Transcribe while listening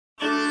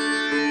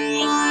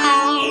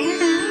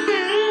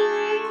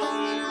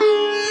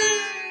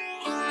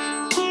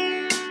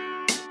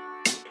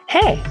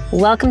Hey,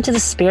 welcome to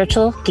the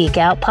Spiritual Geek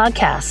Out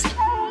podcast.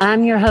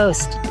 I'm your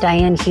host,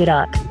 Diane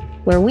Hudock,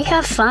 where we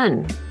have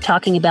fun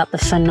talking about the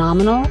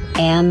phenomenal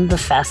and the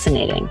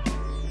fascinating.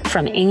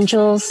 From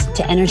angels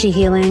to energy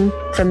healing,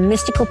 from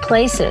mystical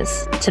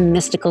places to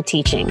mystical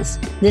teachings,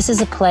 this is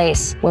a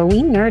place where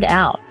we nerd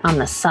out on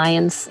the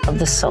science of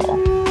the soul.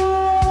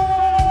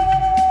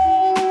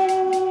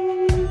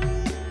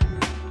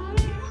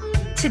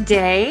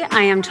 Today,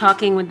 I am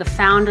talking with the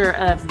founder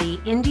of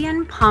the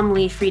Indian Palm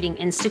Leaf Reading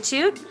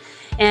Institute,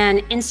 an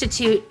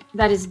institute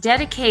that is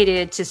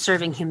dedicated to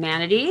serving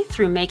humanity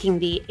through making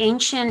the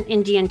ancient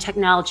Indian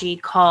technology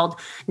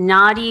called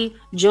Nadi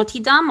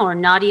Jyotidham or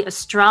Nadi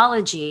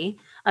astrology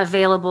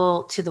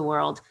available to the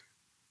world.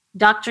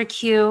 Dr.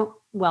 Q,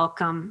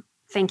 welcome.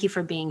 Thank you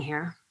for being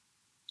here.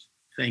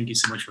 Thank you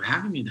so much for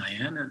having me,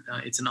 Diane.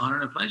 It's an honor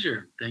and a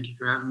pleasure. Thank you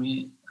for having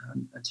me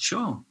at the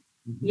show.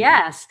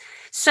 Yes.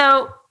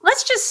 So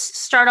let's just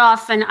start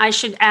off, and I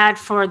should add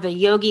for the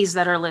yogis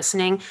that are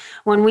listening,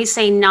 when we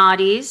say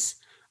nadis,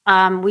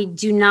 we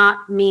do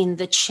not mean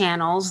the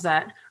channels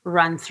that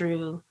run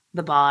through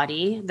the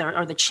body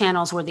or the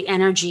channels where the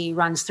energy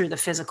runs through the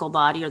physical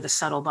body or the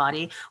subtle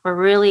body. We're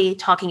really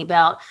talking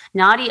about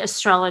nadi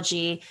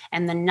astrology,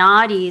 and the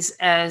nadis,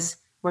 as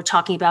we're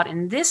talking about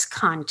in this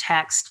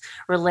context,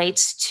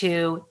 relates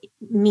to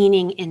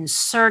meaning in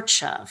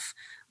search of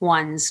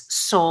one's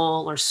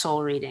soul or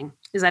soul reading.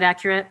 Is that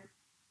accurate?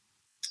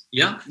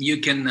 Yeah,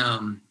 you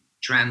can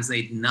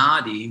translate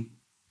nadi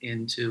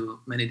into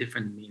many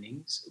different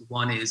meanings.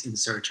 One is in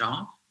search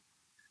of.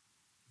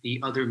 The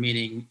other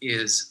meaning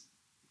is,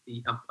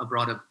 I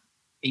brought a,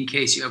 in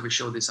case you ever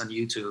show this on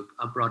YouTube,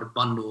 I brought a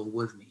bundle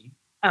with me.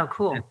 Oh,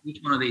 cool. And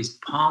each one of these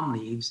palm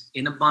leaves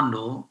in a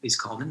bundle is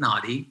called a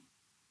nadi.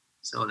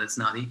 So that's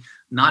nadi.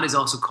 Nadi is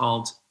also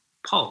called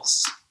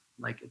pulse,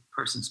 like a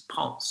person's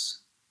pulse.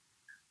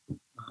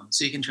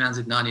 So you can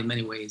translate nadi in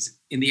many ways.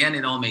 In the end,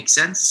 it all makes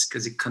sense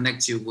because it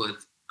connects you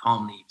with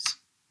palm leaves.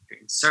 You're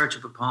in search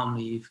of a palm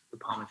leaf, the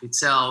palm leaf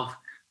itself,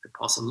 the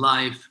pulse of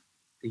life,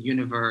 the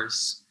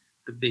universe,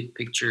 the big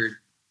picture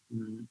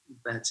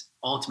that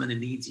ultimately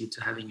leads you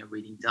to having a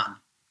reading done.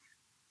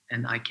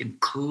 And I can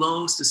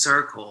close the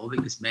circle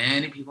because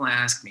many people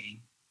ask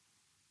me,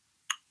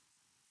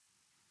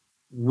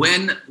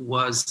 when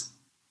was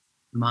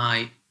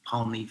my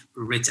palm leaf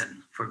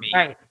written for me?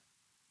 Right.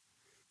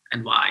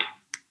 And why?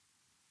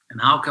 And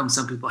how come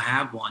some people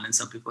have one and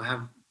some people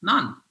have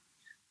none?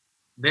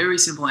 Very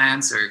simple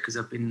answer, because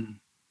I've been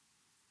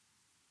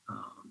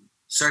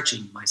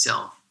searching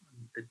myself.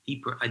 The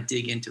deeper I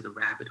dig into the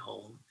rabbit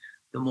hole,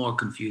 the more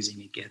confusing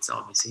it gets,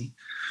 obviously,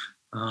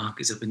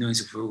 because I've been doing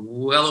so for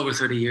well over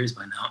 30 years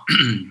by now.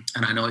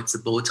 And I know it's the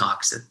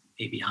Botox that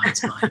maybe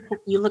hides mine.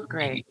 You look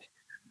great.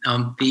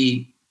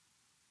 Being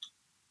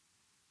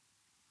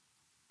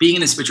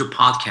in a spiritual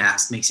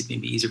podcast makes it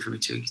maybe easier for me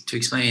to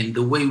explain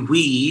the way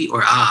we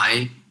or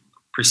I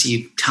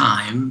perceive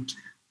time.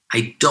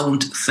 I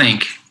don't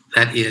think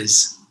that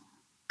is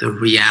the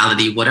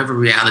reality, whatever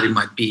reality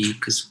might be,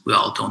 because we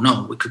all don't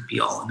know. We could be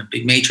all in a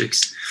big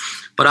matrix.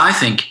 But I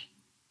think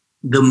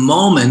the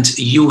moment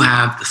you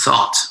have the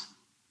thought,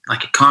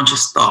 like a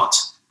conscious thought,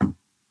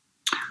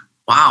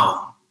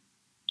 wow,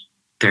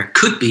 there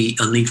could be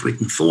a leaf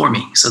written for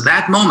me. So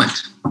that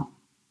moment,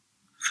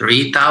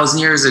 3,000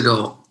 years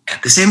ago,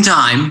 at the same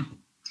time,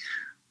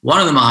 one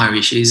of the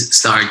Maharishis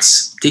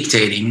starts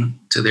dictating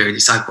to their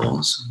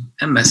disciples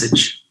a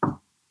message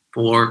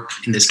for,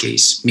 in this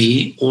case,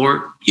 me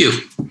or you,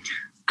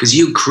 because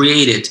you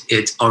created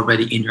it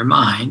already in your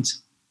mind.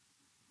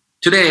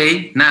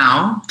 Today,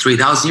 now,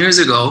 3,000 years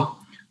ago,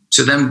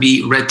 to then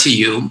be read to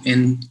you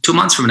in 2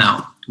 months from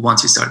now,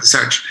 once you start the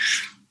search.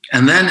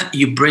 And then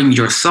you bring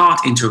your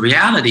thought into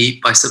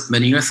reality by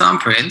submitting your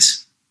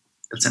thumbprint.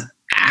 That's an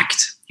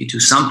act. You do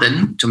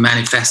something to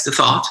manifest the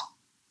thought.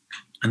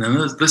 And then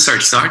the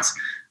search starts.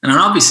 And then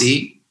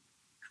obviously,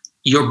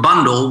 your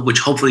bundle, which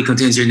hopefully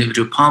contains your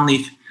individual palm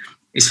leaf,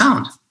 is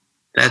found.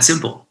 That's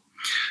simple.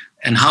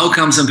 And how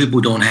come some people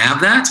don't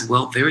have that?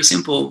 Well, very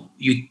simple.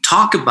 You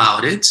talk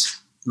about it,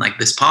 like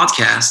this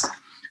podcast,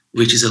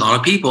 which is a lot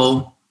of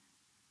people.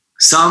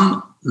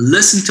 Some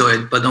listen to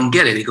it, but don't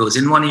get it. It goes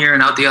in one ear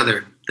and out the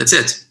other. That's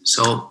it.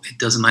 So it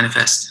doesn't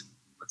manifest.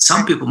 But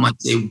some people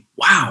might say,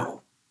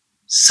 wow,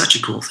 such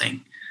a cool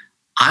thing.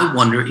 I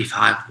wonder if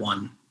I have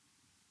one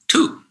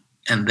too.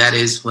 And that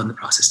is when the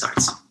process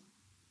starts.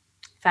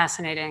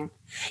 Fascinating.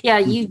 Yeah,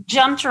 you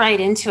jumped right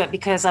into it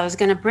because I was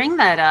going to bring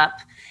that up.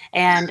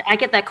 And I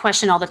get that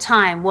question all the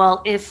time.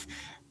 Well, if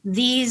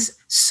these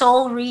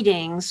soul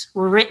readings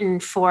were written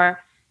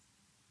for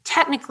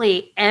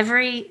technically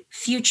every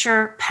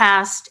future,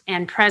 past,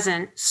 and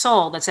present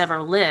soul that's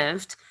ever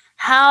lived,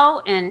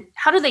 how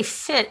do they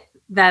fit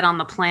that on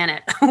the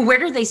planet? Where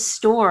do they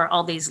store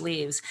all these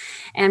leaves?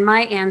 And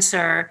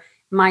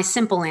my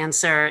simple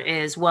answer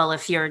is, well,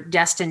 if you're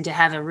destined to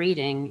have a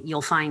reading,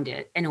 you'll find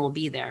it and it will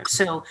be there.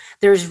 So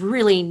there's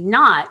really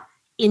not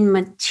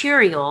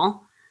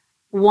immaterial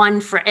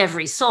one for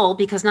every soul,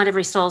 because not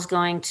every soul is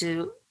going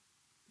to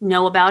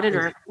know about it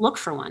or look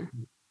for one.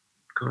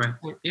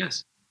 Correct.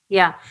 Yes.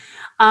 Yeah.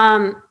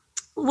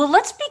 Well,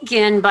 let's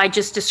begin by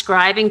just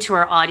describing to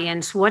our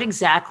audience what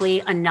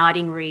exactly a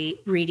nodding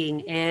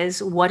reading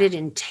is, what it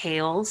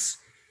entails,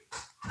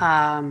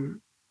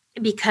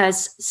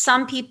 because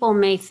some people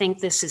may think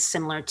this is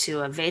similar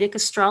to a Vedic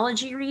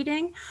astrology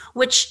reading,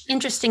 which,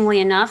 interestingly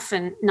enough,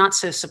 and not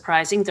so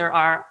surprising, there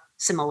are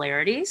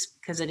similarities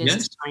because it is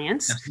Yes,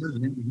 science.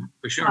 absolutely,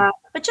 for sure.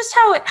 But just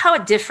how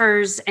it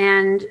differs,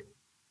 and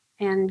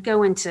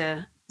go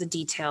into the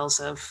details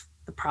of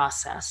the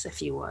process,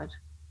 if you would.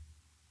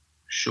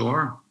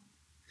 Sure.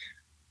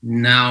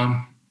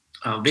 Now,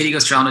 Vedic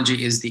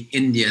astrology is the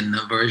Indian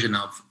version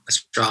of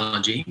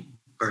astrology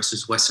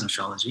versus Western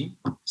astrology.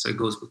 So it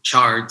goes with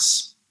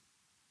charts,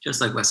 just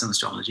like Western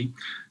astrology.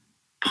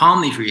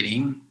 Palm leaf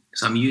reading,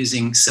 so I'm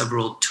using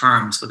several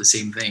terms for the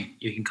same thing.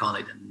 You can call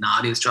it a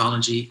Nadi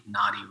astrology,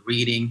 Nadi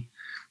reading.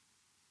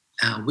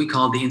 We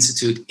call the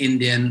Institute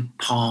Indian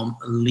palm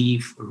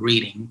leaf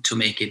reading to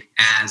make it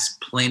as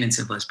plain and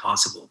simple as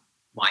possible.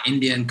 Why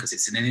Indian? Because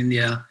it's in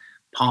India.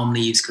 Palm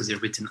leaves because they're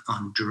written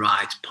on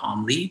dried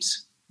palm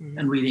leaves,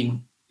 and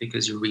reading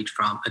because you read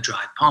from a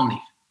dried palm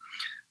leaf.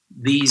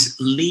 These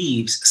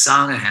leaves,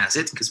 Saga has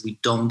it because we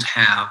don't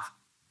have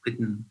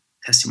written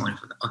testimony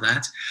of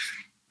that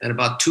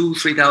about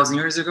 2,000-3,000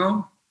 years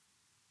ago,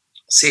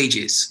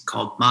 sages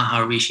called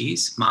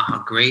Maharishis,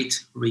 Maha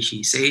great,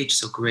 Rishi sage,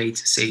 so great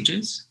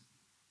sages.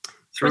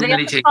 Were they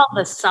also called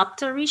the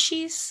Sapta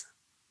Rishis?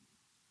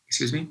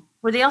 Excuse me?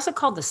 Were they also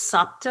called the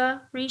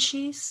Sapta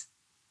Rishis?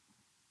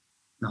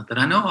 Not that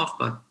I know of,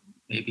 but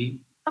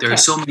maybe. Okay. There are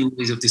so many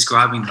ways of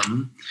describing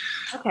them.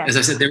 Okay. As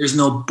I said, there is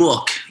no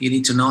book. You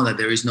need to know that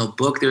there is no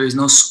book. There is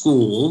no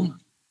school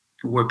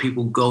where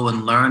people go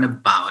and learn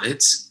about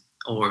it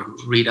or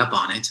read up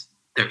on it.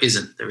 There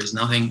isn't. There is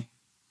nothing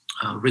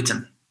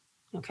written.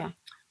 Okay.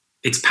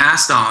 It's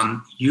passed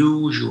on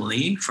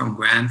usually from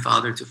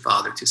grandfather to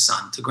father to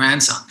son to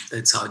grandson.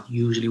 That's how it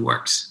usually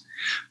works.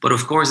 But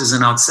of course, as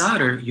an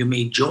outsider, you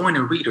may join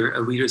a reader.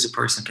 A reader is a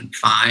person who can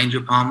find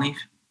your palm leaf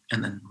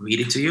and then read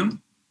it to you.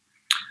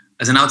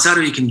 As an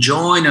outsider, you can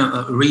join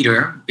a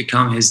reader,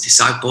 become his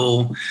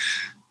disciple,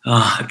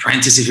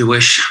 apprentice, if you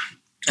wish,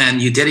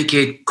 and you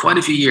dedicate quite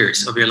a few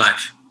years of your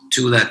life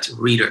to that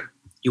reader.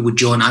 You would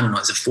join, I don't know,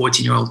 as a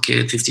 14-year-old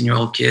kid,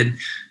 15-year-old kid,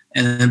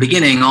 and in the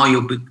beginning, all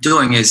you'll be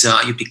doing is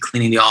you'll be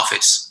cleaning the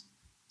office,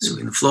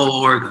 sweeping the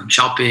floor, going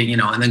shopping,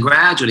 and then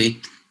gradually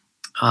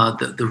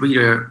the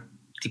reader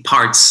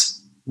departs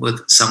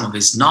with some of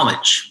his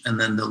knowledge. And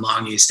then the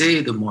longer you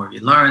stay, the more you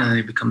learn, and then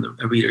you become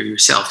a reader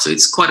yourself. So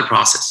it's quite a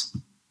process.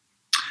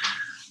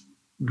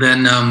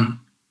 Then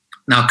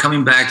now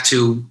coming back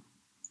to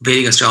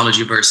Vedic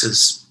astrology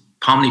versus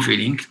palm leaf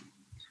reading.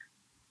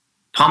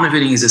 Palm leaf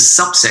reading is a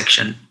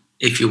subsection,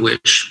 if you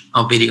wish,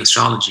 of Vedic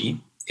astrology.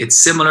 It's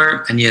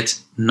similar and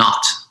yet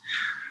not.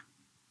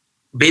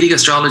 Vedic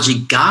astrology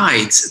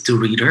guides the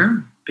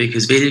reader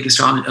because Vedic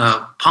astrology,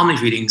 palm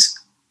leaf readings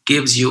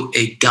gives you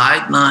a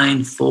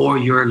guideline for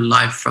your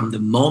life from the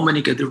moment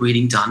you get the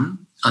reading done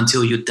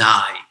until you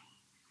die.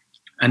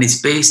 And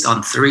it's based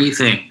on three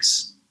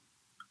things.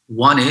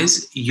 One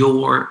is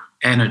your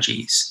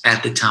energies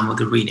at the time of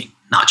the reading,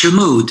 not your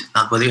mood,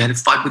 not whether you had a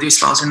fight with your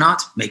spouse or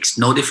not, makes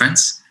no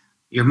difference.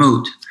 Your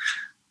mood,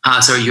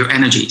 your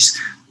energies.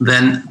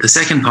 Then the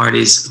second part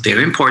is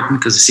very important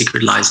because the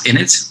secret lies in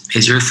it,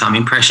 is your thumb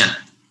impression.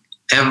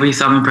 Every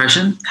thumb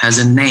impression has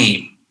a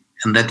name,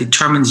 and that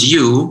determines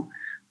you.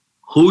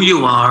 Who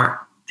you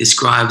are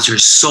describes your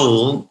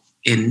soul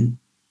in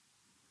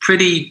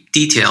pretty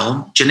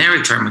detailed,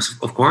 generic terms,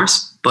 of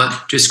course,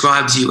 but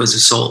describes you as a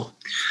soul.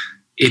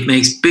 It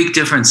makes big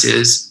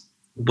differences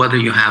whether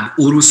you have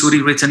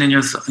Urusuri written in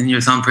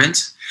your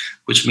thumbprint,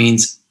 which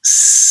means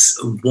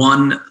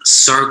one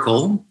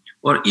circle,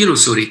 or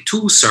Irusuri,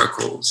 two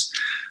circles.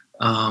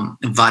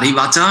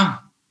 Varivata,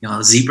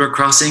 zebra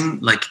crossing,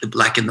 like the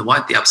black and the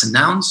white, the ups and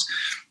downs,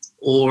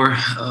 or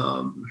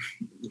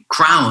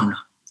crown.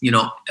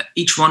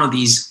 Each one of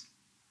these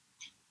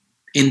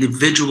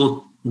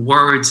individual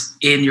words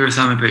in your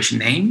thumb impression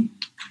name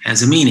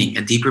has a meaning,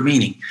 a deeper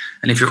meaning.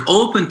 And if you're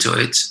open to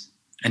it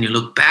and you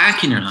look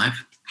back in your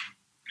life,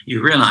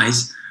 you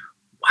realize,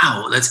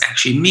 wow, that's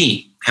actually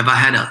me. Have I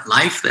had a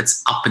life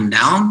that's up and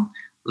down,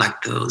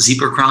 like the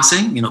zebra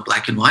crossing,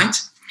 black and white?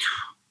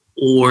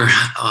 Or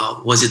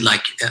was it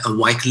like a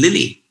white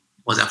lily?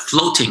 Was I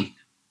floating?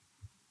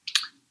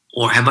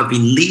 Or have I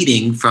been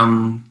leading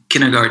from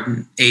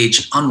kindergarten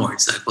age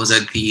onwards? Like, was I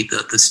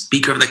the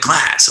speaker of the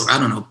class? Or I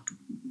don't know,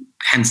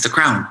 hence the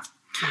crown.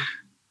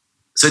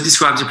 So it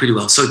describes it pretty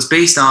well. So it's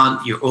based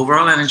on your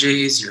overall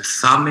energies, your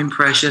thumb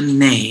impression,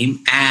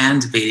 name,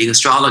 and Vedic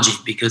astrology,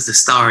 because the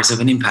stars have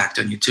an impact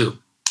on you too.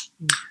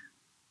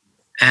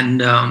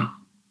 And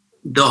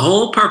the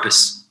whole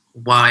purpose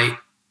why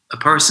a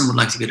person would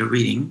like to get a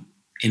reading,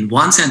 in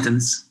one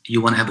sentence, you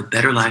want to have a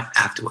better life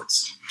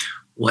afterwards.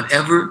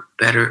 Whatever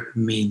better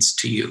means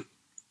to you.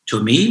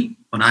 To me,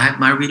 when I had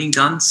my reading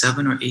done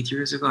 7 or 8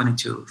 years ago, I need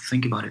to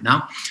think about it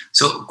now.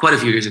 So quite a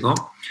few years ago,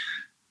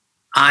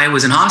 I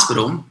was in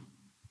hospital.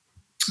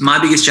 My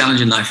biggest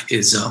challenge in life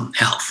is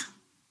health.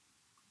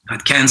 I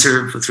had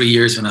cancer for 3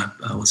 years when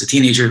I was a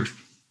teenager.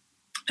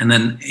 And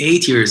then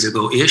 8 years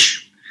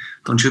ago-ish,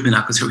 don't shoot me now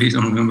because I really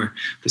don't remember,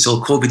 this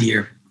whole COVID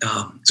year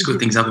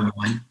screwed things up in my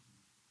mind.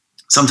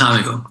 Some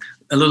time ago,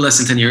 a little less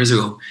than 10 years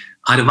ago,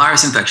 I had a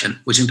virus infection,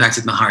 which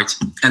impacted my heart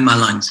and my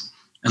lungs.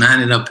 And I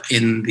ended up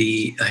in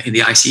the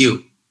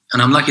ICU.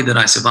 And I'm lucky that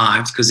I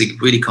survived because it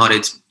really caught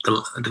it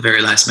at the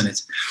very last minute.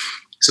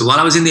 So while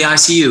I was in the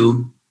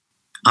ICU,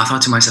 I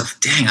thought to myself,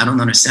 dang, I don't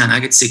understand. I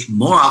get sick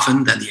more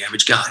often than the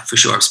average guy. For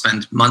sure, I've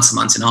spent months and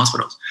months in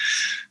hospitals.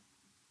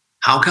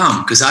 How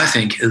come? Because I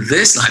think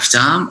this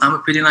lifetime, I'm a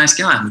pretty nice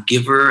guy. I'm a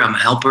giver. I'm a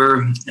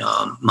helper.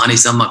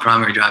 Money's not my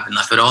primary drive in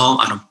life at all.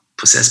 I don't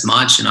possess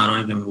much, and I don't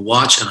even have a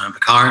watch. I don't have a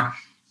car.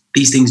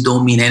 These things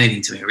don't mean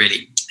anything to me,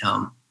 really.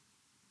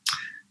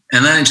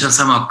 And then it just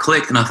somehow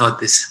clicked, and I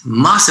thought this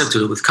must have to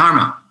do with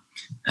karma.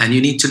 And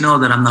you need to know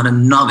that I'm not a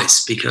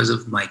novice. Because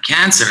of my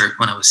cancer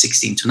when I was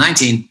 16 to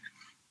 19,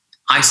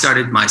 I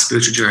started my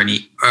spiritual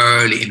journey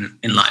early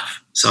in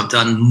life. So I've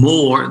done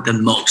more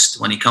than most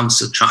when it comes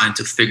to trying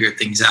to figure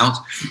things out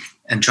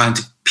and trying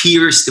to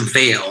pierce the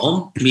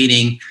veil,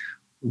 meaning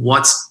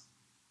what's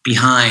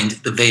behind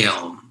the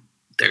veil.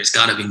 There's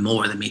got to be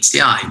more than meets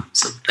the eye.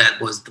 So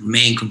that was the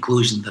main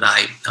conclusion that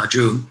I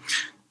drew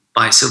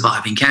by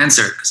surviving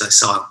cancer, because I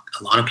saw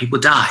a lot of people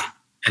die,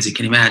 as you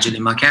can imagine,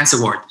 in my cancer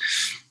ward.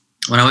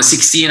 When I was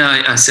 16,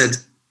 I said,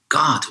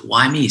 God,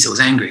 why me? So I was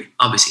angry,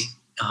 obviously.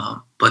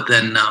 But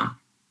then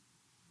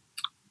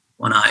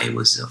when I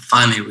was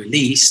finally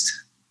released,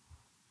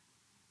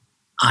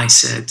 I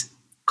said,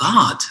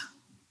 God,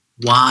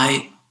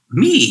 why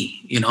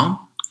me?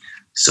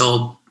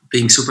 So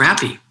being super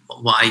happy.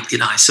 Why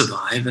did I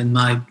survive and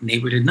my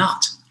neighbor did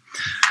not?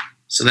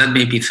 So that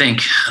made me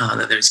think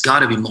that there's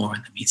got to be more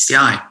than meets the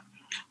eye.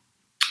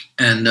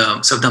 And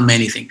so I've done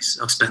many things.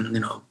 I've spent, in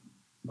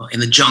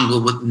the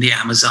jungle, in the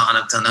Amazon.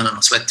 I've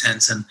done, sweat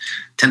tents and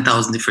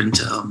 10,000 different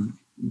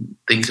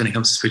things when it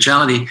comes to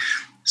spirituality.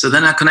 So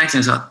then I connected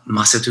and thought,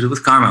 must have to do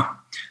with karma.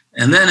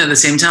 And then at the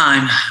same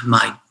time,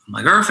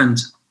 my girlfriend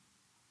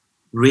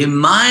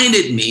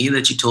reminded me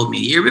that she told me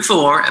a year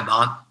before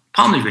about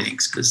palm leaf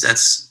readings, because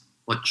that's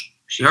what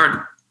she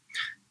heard.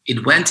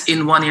 It went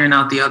in one ear and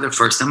out the other,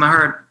 first time I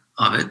heard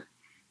of it.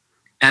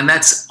 And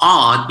that's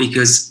odd,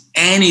 because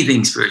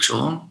anything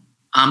spiritual,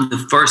 I'm the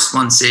first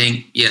one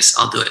saying, yes,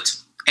 I'll do it.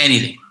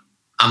 Anything.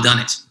 I've done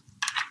it.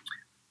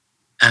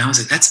 And I was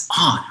like, that's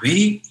odd.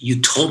 Really? You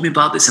told me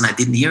about this and I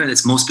didn't hear it?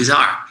 It's most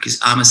bizarre, because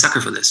I'm a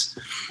sucker for this.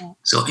 Yeah.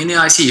 So in the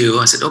ICU,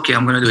 I said, okay,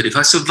 I'm going to do it. If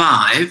I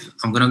survive,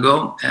 I'm going to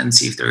go and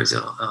see if there is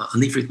a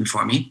leaf written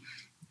for me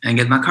and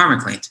get my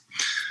karma cleaned.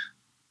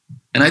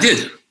 And I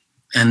did.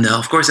 And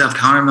of course, I have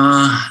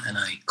karma, and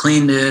I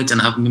cleaned it,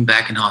 and I haven't been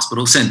back in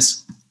hospital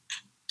since.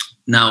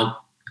 Now,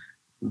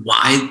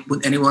 why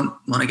would anyone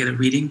want to get a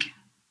reading?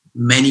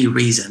 Many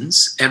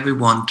reasons.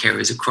 Everyone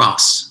carries a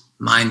cross.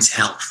 Mine's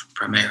health,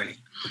 primarily.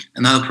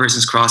 Another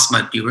person's cross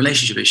might be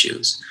relationship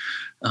issues,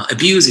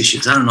 abuse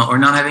issues, I don't know, or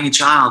not having a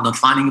child, not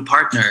finding a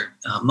partner,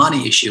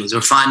 money issues,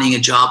 or finding a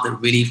job that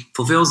really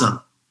fulfills them.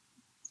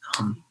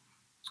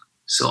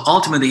 So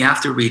ultimately,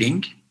 after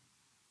reading,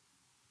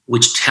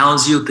 which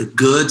tells you the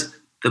good,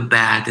 the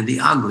bad, and the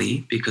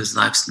ugly, because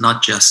life's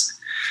not just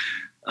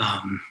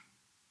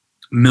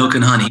milk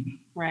and honey.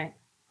 Right.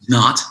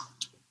 Not.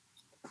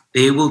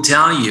 They will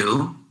tell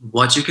you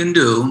what you can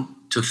do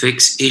to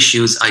fix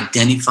issues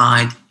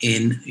identified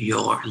in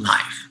your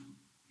life.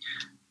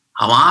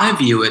 How I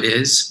view it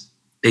is,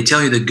 they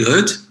tell you the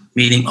good,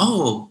 meaning,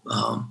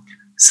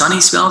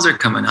 sunny spells are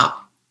coming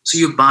up, so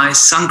you buy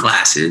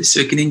sunglasses so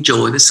you can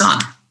enjoy the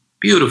sun.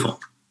 Beautiful.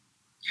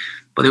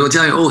 But they will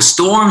tell you,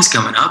 storm's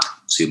coming up,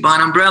 so you buy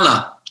an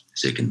umbrella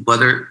so you can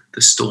weather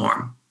the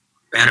storm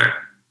better.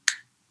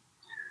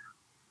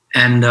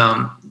 And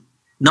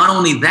not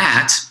only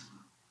that,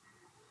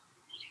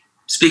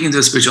 speaking to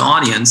a spiritual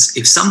audience,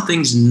 if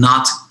something's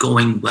not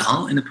going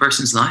well in a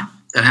person's life,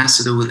 that has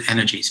to do with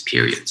energies,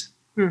 period.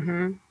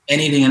 Mm-hmm.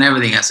 Anything and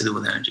everything has to do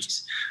with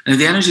energies. And if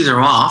the energies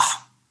are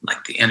off,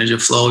 like the energy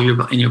flow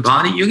in your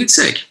body, you get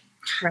sick.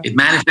 Right. It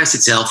manifests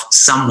itself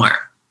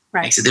somewhere.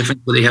 Right. Makes a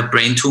difference whether you have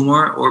brain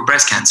tumor or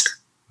breast cancer.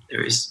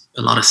 There is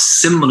a lot of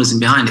symbolism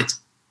behind it.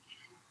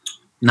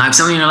 Now, if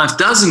something in your life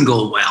doesn't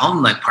go well,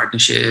 like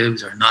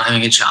partnerships or not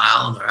having a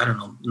child, or I don't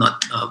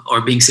know,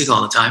 or being sick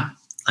all the time,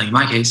 like in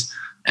my case,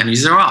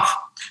 energies are off.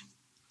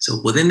 So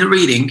within the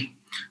reading,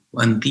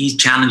 when these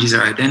challenges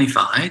are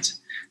identified,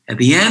 at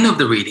the end of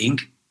the reading,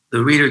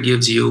 the reader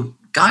gives you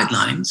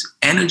guidelines,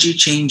 energy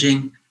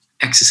changing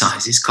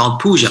exercises called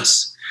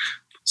pujas.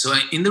 So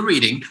in the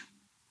reading,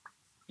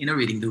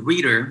 the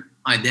reader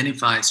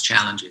identifies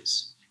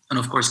challenges, and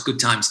of course, good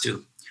times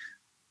too.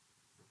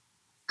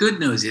 Good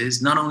news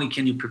is, not only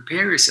can you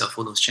prepare yourself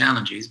for those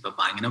challenges by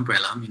buying an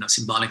umbrella,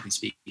 symbolically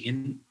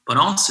speaking, but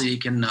also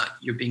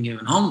you're being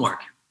given homework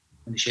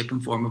in the shape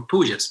and form of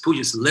pujas.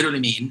 Pujas literally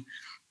mean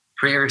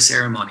prayer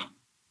ceremony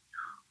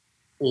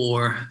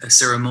or a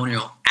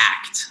ceremonial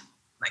act,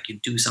 like you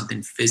do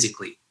something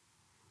physically.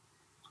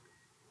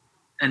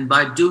 And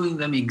by doing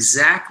them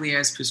exactly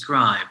as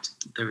prescribed,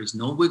 there is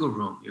no wiggle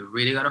room. You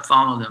really got to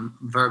follow them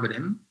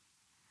verbatim.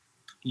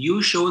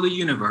 You show the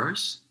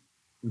universe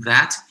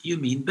that you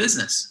mean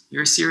business.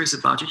 You're serious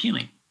about your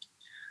healing.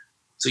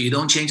 So you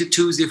don't change a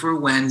Tuesday for a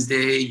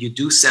Wednesday. You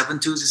do 7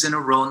 Tuesdays in a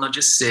row, not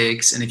just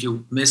 6. And if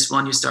you miss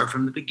one, you start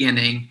from the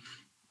beginning.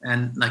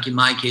 And like in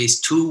my case,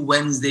 2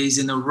 Wednesdays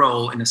in a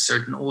row in a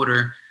certain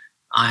order,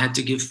 I had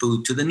to give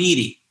food to the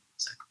needy.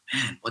 It's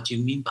like, man, what do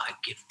you mean by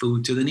give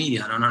food to the needy?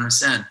 I don't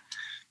understand.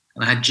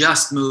 And I had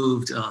just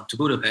moved to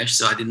Budapest,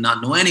 so I did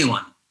not know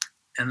anyone.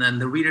 And then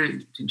the reader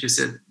just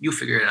said, you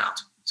figure it out.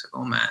 It's like,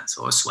 oh man.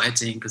 So I was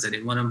sweating because I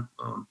didn't want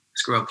to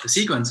screw up the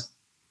sequence.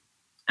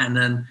 And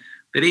then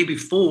the day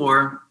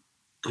before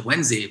the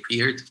Wednesday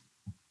appeared,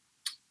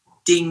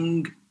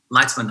 ding,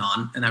 lights went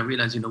on. And I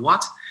realized, you know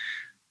what?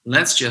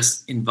 Let's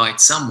just invite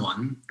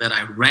someone that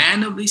I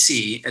randomly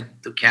see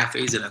at the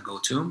cafes that I go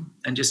to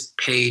and just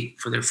pay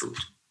for their food.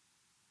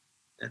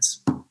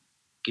 That's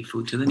give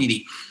food to the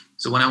needy.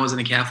 So when I was in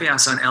a cafe, I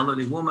saw an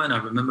elderly woman. I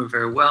remember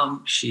very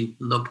well. She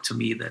looked to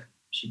me that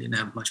she didn't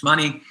have much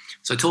money.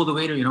 So I told the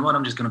waiter, you know what?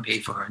 I'm just going to pay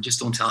for her and just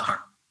don't tell her.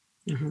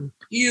 Mm-hmm.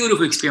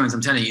 Beautiful experience,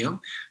 I'm telling you.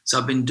 So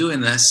I've been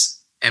doing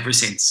this ever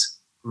since,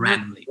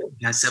 randomly.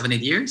 It has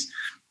 7-8 years.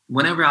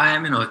 Whenever I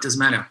am, it doesn't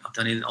matter. I've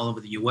done it all over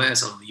the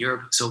US, all over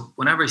Europe. So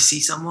whenever I see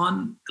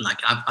someone, like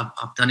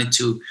I've done it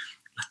to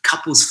like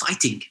couples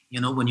fighting,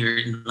 when you're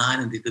in line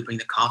and they bring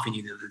the coffee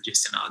and they're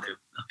just, they're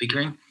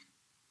bickering.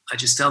 I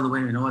just tell the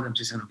waiter, you know what, I'm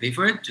just going to pay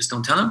for it. Just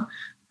don't tell them.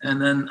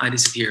 And then I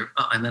disappear.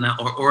 And then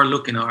or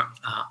look in our,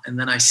 and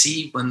then I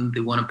see when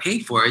they want to pay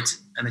for it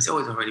and they say, oh,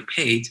 it's already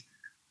paid.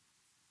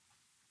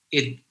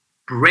 It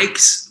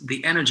breaks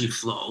the energy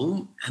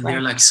flow and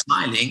they're like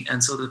smiling.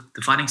 And so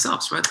the fighting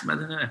stops, right?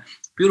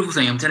 Beautiful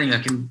thing. I'm telling you,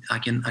 I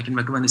can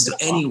recommend this to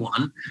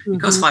anyone. It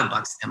costs $5,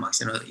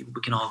 $10,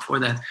 we can all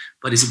afford that,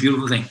 but it's a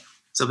beautiful thing.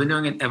 So I've been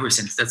doing it ever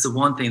since. That's the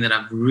one thing that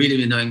I've really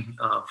been doing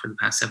for the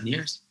past 7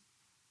 years,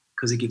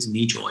 because it gives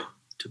me joy,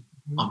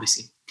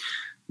 obviously.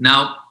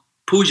 Now,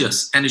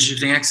 pujas, energy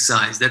shifting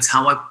exercise, that's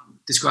how I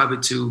describe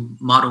it to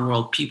modern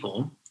world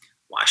people.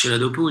 Why should I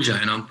do puja?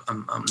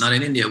 I'm not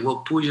in India.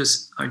 Well,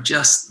 pujas are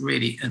just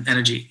really an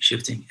energy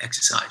shifting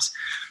exercise.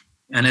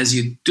 And as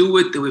you do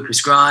it the way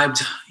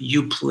prescribed,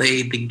 you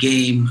play the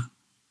game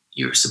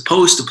you're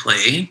supposed to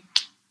play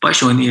by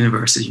showing the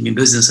universe that you mean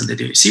business and that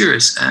you're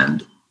serious.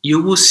 And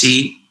you will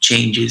see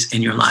changes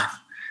in your life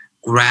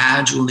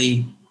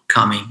gradually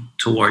coming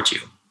towards you.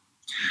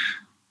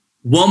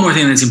 One more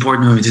thing that's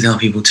important for me to tell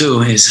people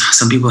too is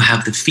some people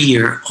have the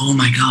fear, oh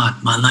my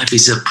God, my life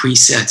is a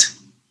preset.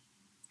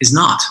 It's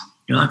not.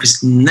 Your life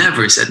is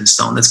never set in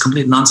stone. That's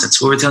complete nonsense.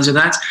 Whoever tells you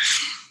that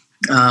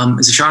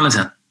is a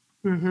charlatan.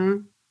 Mm-hmm.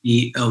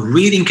 The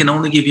reading can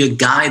only give you a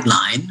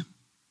guideline,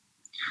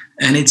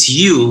 and it's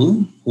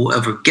you,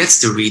 whoever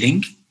gets the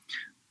reading,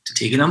 to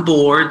take it on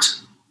board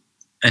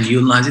and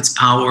utilize its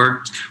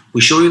power.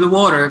 We show you the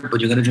water, but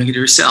you're going to drink it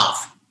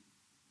yourself.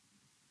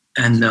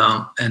 And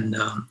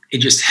it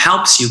just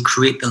helps you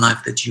create the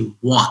life that you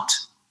want,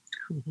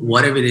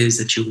 whatever it is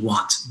that you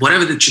want,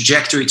 whatever the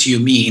trajectory to you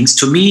means.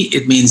 To me,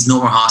 it means no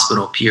more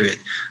hospital, period.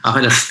 I've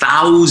had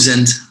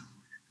 1,000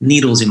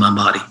 needles in my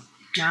body.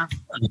 Yeah.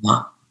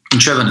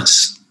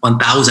 Intravenous,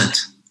 1,000.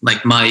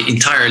 Like my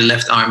entire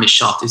left arm is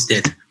shot, is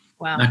dead.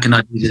 Wow. I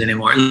cannot use it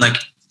anymore. Like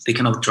they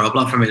cannot draw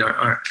blood from it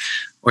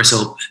or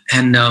so.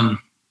 And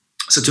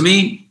so to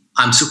me,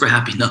 I'm super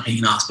happy not being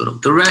in hospital.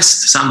 The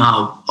rest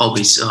somehow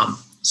always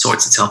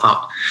sorts itself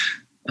out.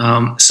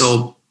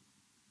 So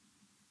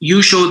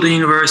you show the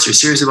universe you're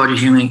serious about your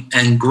healing,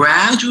 and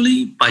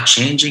gradually, by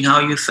changing how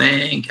you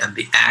think and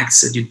the acts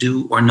that you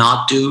do or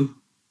not do,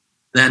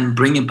 then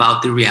bring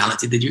about the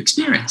reality that you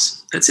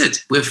experience. That's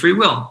it. We have free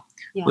will.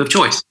 Yeah. We have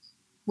choice.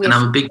 And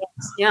I'm a big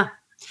yeah.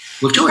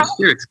 We have choice.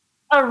 Serious.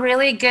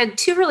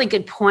 Two really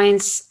good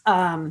points.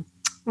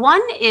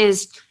 One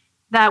is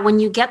that when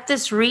you get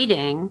this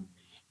reading,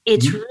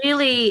 it's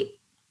really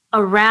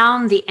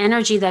around the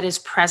energy that is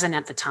present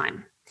at the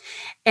time.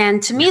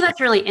 And to me,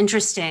 that's really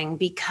interesting,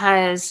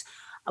 because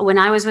when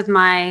I was with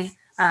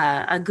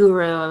a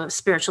guru, a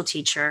spiritual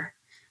teacher,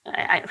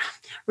 I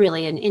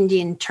really, in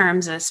Indian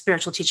terms, a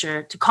spiritual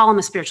teacher, to call him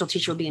a spiritual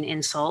teacher would be an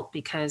insult,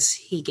 because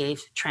he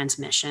gave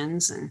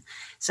transmissions. And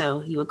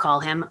so you would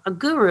call him a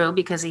guru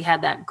because he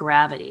had that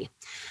gravity.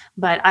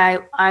 But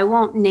I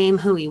won't name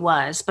who he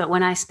was. But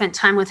when I spent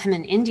time with him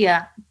in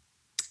India,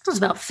 it was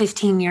about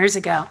 15 years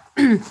ago.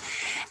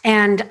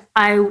 And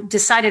I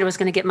decided I was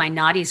going to get my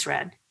nadis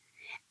read.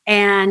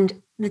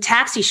 And the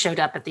taxi showed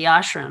up at the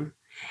ashram,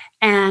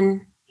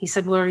 and he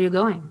said, where are you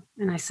going?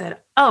 And I said,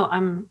 oh,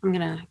 I'm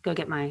going to go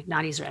get my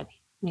nadis read.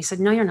 And he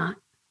said, no, you're not.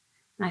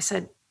 And I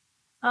said,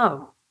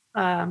 oh,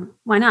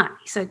 why not?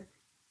 He said,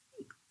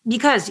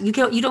 because you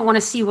don't want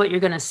to see what you're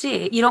going to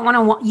see. You don't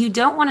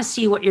want to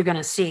see what you're going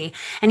to see.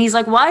 And he's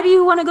like, why do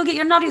you want to go get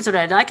your nadis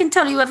read? I can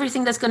tell you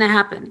everything that's going to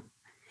happen.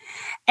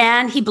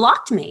 And he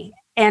blocked me,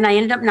 and I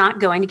ended up not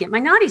going to get my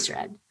nadis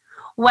read.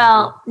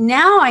 Well,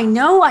 now I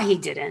know why he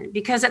didn't,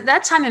 because at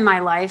that time in my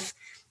life,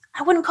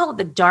 I wouldn't call it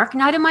the dark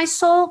night of my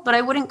soul, but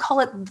I wouldn't call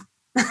it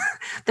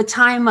the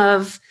time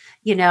of,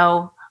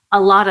 a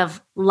lot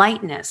of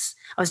lightness.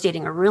 I was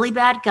dating a really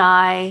bad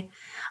guy.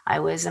 I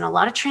was in a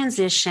lot of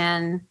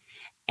transition,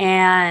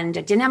 and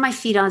I didn't have my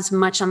feet as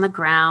much on the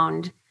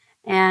ground.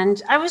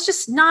 And I was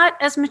just not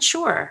as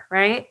mature,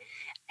 right?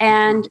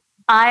 And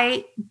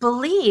I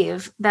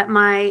believe that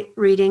my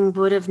reading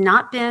would have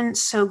not been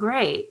so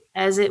great,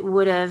 as it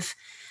would have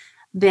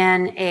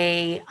been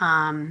a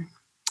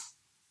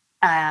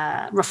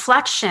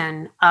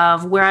reflection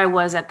of where I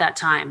was at that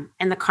time,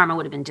 and the karma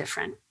would have been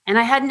different. And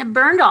I hadn't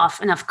burned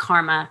off enough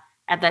karma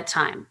at that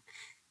time.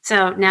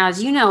 So now,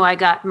 as you know, I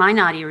got my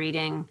Nadi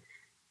reading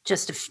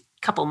just a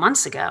couple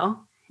months ago,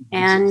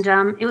 and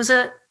it was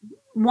a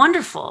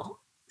wonderful,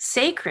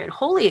 sacred,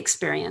 holy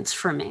experience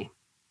for me.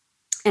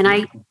 And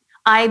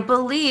I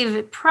believe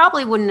it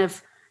probably wouldn't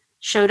have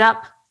showed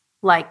up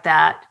like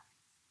that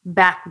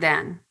back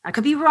then. I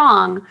could be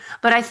wrong,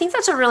 but I think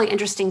that's a really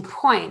interesting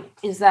point,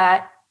 is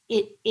that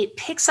it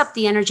picks up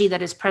the energy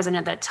that is present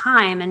at that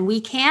time. And we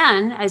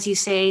can, as you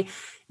say,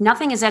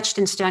 nothing is etched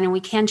in stone, and we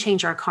can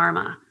change our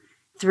karma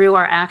through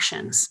our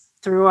actions,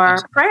 through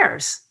our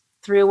prayers,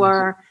 through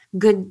our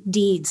good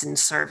deeds and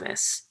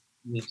service.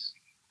 Yes.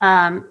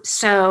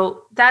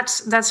 So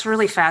that's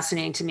really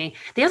fascinating to me.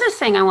 The other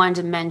thing I wanted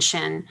to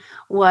mention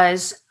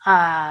was,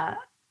 I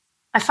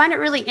find it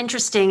really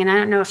interesting, and I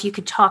don't know if you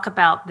could talk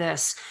about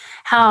this,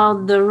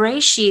 how the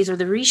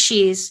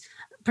rishis,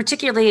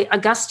 particularly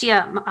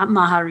Agastya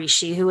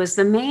Maharishi, who was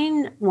the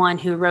main one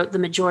who wrote the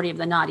majority of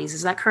the nadis.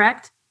 Is that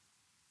correct?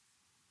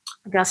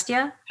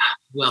 Agastya?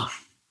 Well,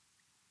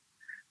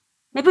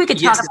 maybe we could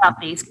talk about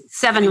these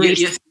 7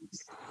 rishis.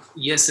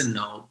 Yes and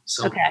no.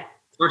 So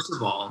first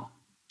of all,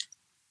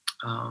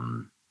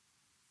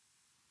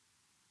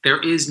 there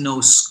is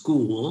no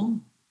school,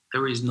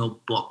 there is no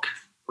book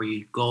where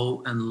you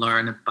go and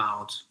learn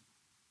about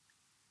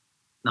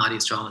Nadi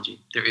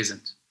astrology. There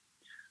isn't.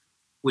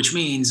 Which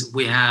means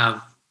we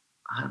have,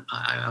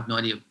 I have no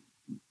idea,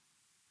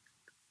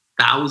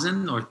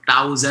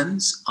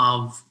 thousands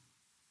of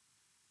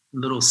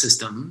little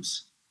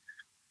systems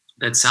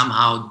that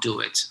somehow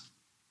do it.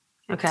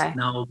 Okay.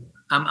 Now,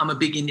 I'm a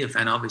big India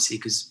fan, obviously,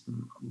 because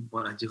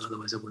what I do,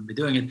 otherwise I wouldn't be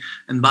doing it.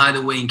 And by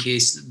the way, in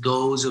case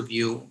those of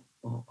you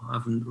who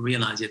haven't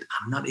realized it,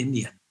 I'm not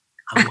Indian.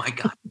 I'm a white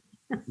guy.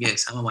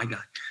 Yes, I'm a white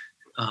guy.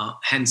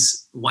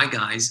 Hence, white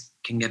guys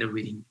can get a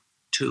reading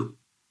too.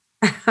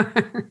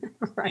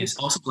 Right. Yes,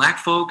 also black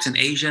folks and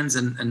Asians,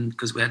 and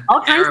because we had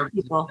all kinds Arabs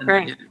of people.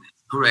 Right. Yeah,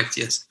 correct,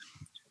 yes.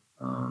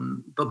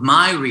 But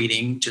my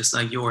reading, just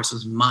like yours,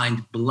 was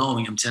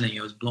mind-blowing. I'm telling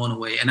you, I was blown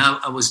away. And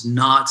I was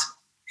not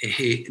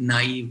a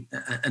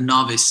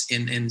novice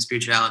in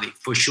spirituality,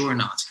 for sure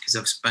not, because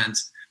I've spent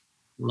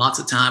lots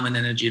of time and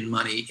energy and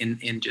money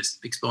in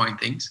just exploring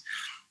things.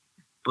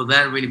 But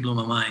that really blew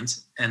my mind.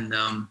 And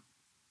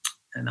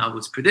I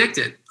was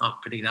predicted, I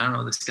don't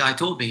know, this guy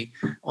told me,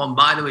 oh, and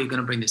by the way, you're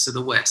going to bring this to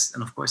the West.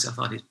 And of course, I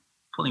thought he's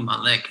pulling my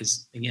leg,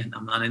 because again,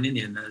 I'm not an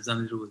Indian. That has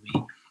nothing to do with me.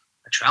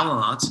 I travel a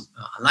lot.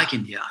 I like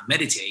India. I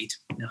meditate.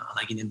 I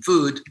like Indian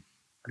food.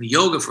 I do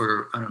yoga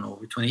for,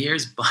 over 20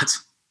 years, but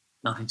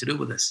nothing to do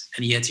with this.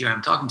 And yet here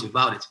I'm talking to you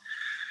about it.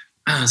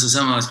 So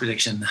some of my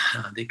prediction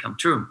did come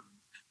true,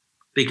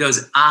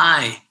 because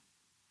I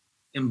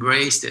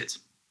embraced it.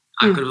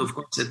 I could have, of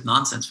course, said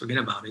nonsense, forget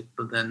about it.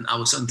 But then I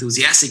was so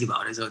enthusiastic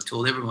about it. So I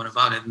told everyone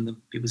about it. And the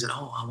people said,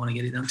 oh, I want to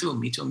get it done too.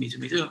 Me too.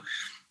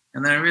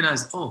 And then I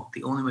realized,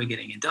 the only way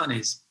getting it done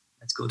is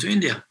let's go to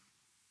India.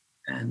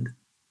 And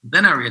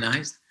then I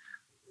realized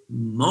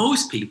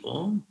most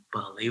people,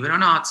 believe it or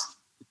not,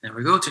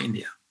 never go to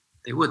India.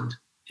 They wouldn't.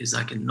 It's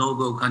like a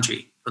no-go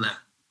country for them.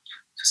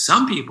 So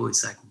some people,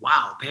 it's like,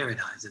 wow,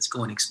 paradise. Let's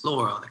go and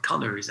explore all the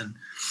colors and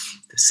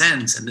the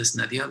scents and this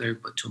and that, the other.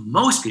 But to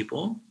most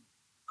people,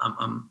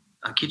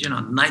 I kid you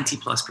not,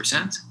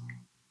 90+%,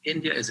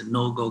 India is a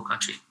no-go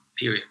country,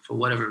 period, for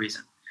whatever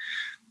reason.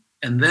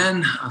 And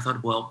then I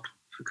thought, well,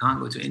 if you can't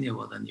go to India,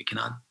 well, then you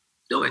cannot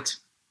do it.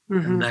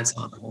 Mm-hmm. And that's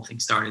how the whole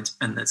thing started.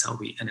 And that's how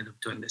we ended up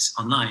doing this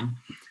online.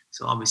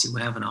 So obviously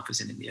we have an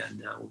office in India,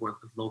 and we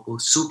work with local,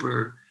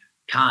 super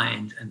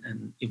kind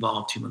and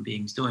evolved human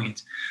beings doing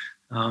it.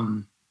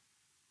 I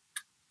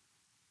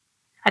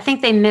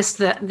think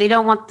they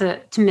don't want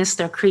to miss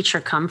their creature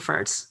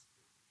comforts.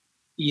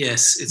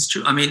 Yes, it's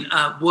true. I mean,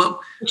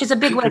 which is a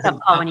big wake-up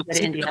call when you go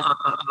to India.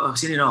 I've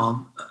seen it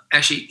all.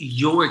 Actually,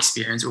 your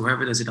experience, or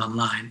whoever does it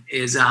online,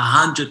 is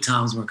 100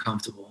 times more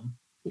comfortable.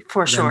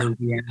 For sure. Than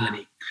the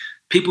reality.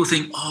 People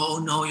think,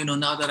 oh no,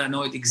 now that I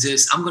know it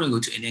exists, I'm going to go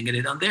to India and get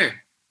it done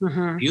there.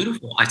 Mm-hmm.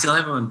 Beautiful. I tell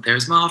everyone,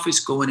 there's my office,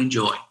 go and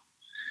enjoy.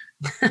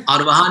 Out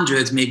of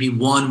 100, maybe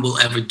one will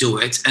ever do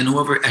it. And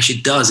whoever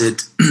actually does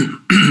it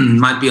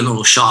might be a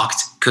little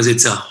shocked, because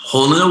it's a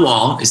hole in the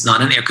wall. It's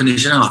not an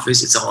air-conditioned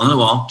office. It's a hole in the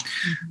wall.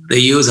 Mm-hmm. They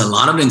use a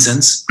lot of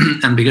incense.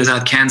 And because I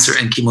had cancer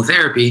and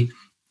chemotherapy,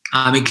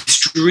 I'm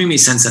extremely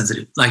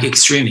sensitive, like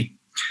extremely.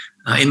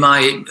 In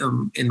my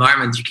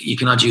environment, you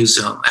cannot use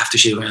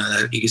aftershave or anything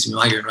like that. It gives me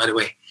migraine right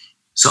away.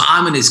 So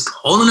I'm in this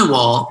hole in the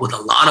wall with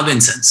a lot of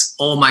incense.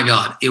 Oh my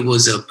God, it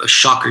was a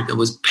shocker. That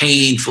was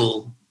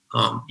painful.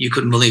 You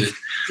couldn't believe it.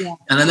 Yeah.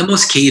 And then the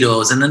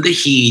mosquitoes, and then the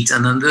heat,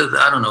 and then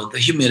the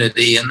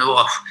humidity, and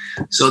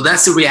so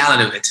that's the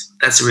reality of it.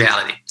 That's the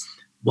reality.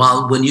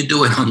 While when you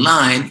do it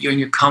online, you're in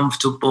your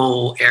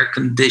comfortable,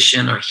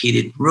 air-conditioned or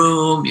heated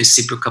room. You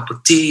sip your cup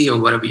of tea or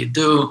whatever you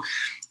do.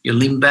 You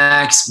lean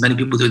back. Many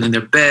people do it in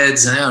their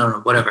beds, and I don't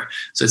know, whatever.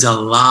 So it's a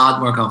lot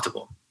more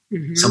comfortable.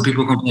 Mm-hmm. Some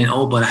people complain,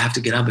 but I have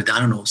to get up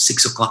at,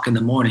 6 o'clock in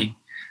the morning.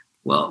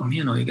 Well,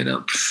 you get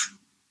up.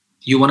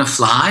 You want to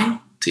fly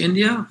to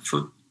India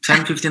for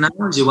 10, 15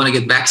 hours? You want to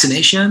get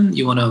vaccination?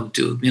 You want to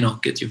do,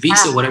 get your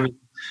visa, whatever.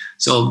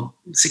 So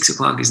 6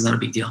 o'clock is not a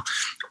big deal.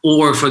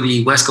 Or for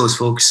the West Coast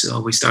folks,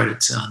 we start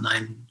at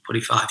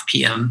 9:45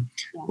 p.m.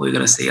 Yeah. We're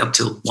going to stay up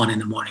till 1 in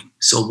the morning.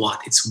 So what?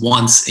 It's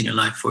once in your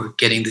life for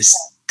getting this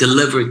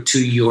delivered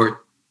to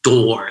your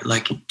door,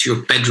 like to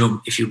your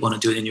bedroom, if you want to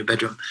do it in your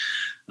bedroom.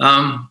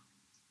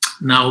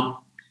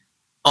 Now,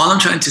 all I'm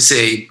trying to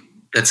say,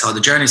 that's how the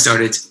journey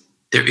started.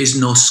 There is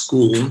no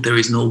school. There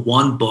is no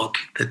one book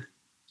that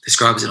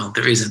describes it all.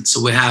 There isn't.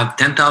 So we have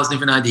 10,000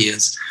 different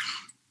ideas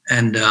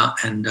and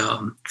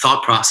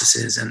thought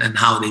processes and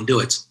how they do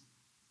it.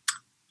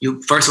 You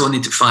first of all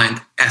need to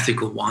find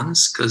ethical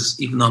ones, because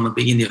even though I'm a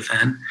big India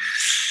fan,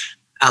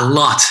 a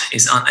lot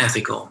is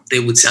unethical. They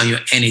would sell you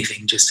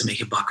anything just to make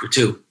a buck or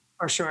two.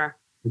 For sure.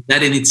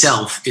 That in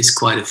itself is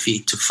quite a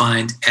feat, to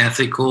find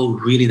ethical,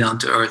 really down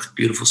to earth,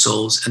 beautiful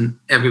souls. And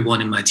everyone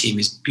in my team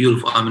is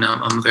beautiful. I mean,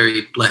 I'm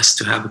very blessed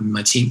to have them in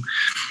my team.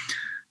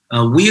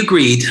 We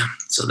agreed,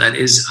 so that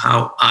is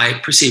how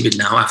I perceive it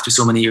now after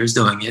so many years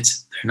doing it.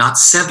 They're not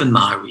 7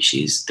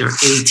 Maharishis, they're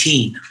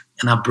 18.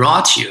 And I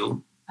brought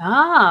you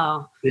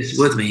this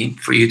with me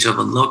for you to have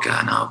a look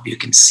at. Now you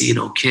can see it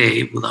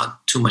okay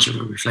without too much of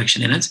a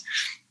reflection in it.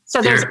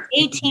 So there's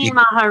 18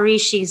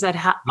 Maharishis that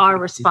are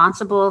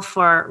responsible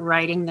for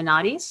writing the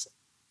nadis?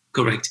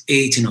 Correct,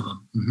 18 of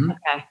them. Mm-hmm.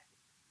 Okay.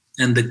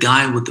 And the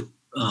guy with the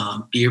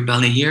beer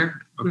belly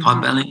here, or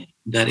pot belly,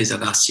 that is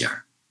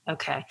Agastya.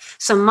 Okay.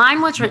 So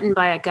mine was written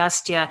by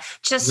Agastya.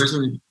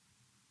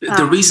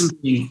 The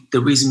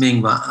reason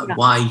being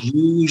why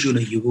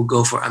usually you will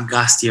go for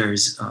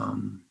Agastya's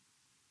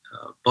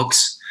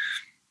books.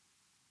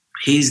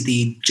 He's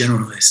the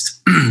generalist.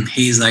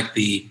 He's like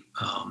the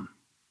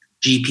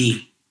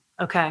GP.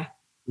 Okay.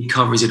 He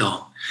covers it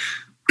all.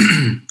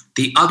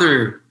 The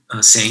other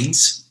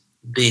saints,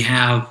 they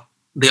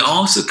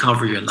also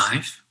cover your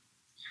life,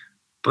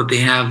 but they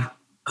have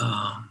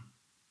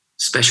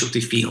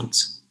specialty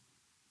fields.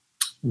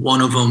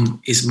 One of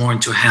them is more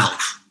into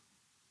health.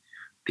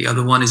 The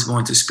other one is more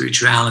into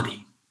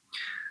spirituality.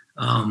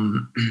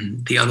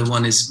 The other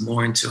one is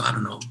more into,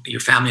 your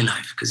family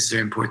life, because it's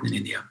very important in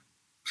India.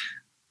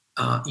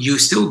 You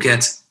still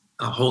get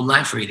a whole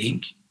life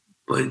reading,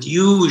 but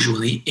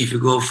usually if you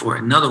go for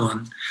another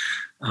one,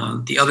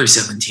 the other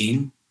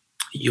 17,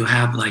 you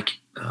have like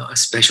a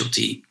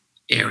specialty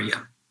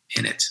area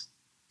in it,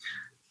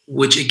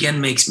 which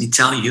again makes me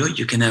tell you,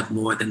 you can have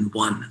more than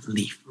one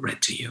leaf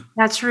read to you.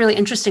 That's really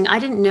interesting. I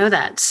didn't know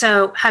that.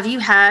 So have you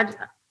had,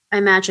 I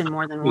imagine,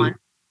 more than one?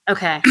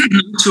 Okay.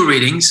 2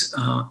 readings.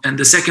 And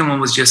the second one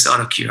was just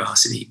out of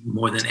curiosity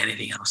more than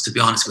anything else, to be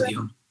honest with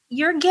you.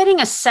 You're getting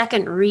a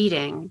second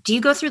reading. Do you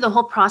go through the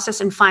whole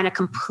process and find a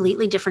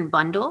completely different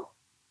bundle?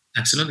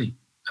 Absolutely.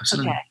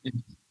 Okay. Yeah.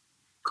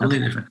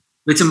 Completely different.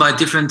 Written by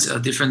different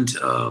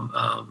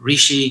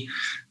rishi.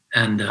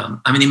 And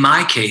in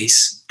my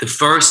case, the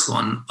first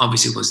one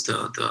obviously was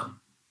the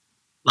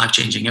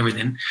life-changing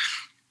everything.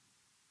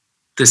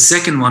 The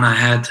second one I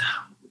had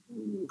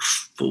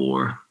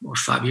 4 or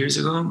 5 years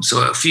ago,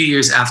 so a few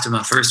years after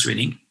my first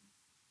reading.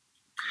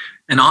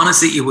 And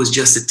honestly, it was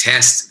just a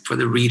test for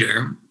the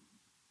reader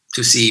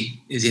to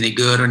see is it any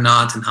good or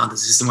not, and how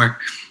does the system work.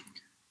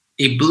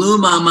 It blew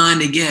my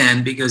mind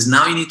again, because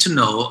now you need to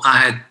know I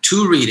had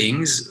 2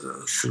 readings,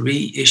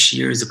 3-ish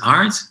years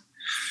apart.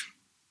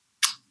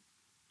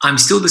 I'm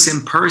still the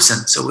same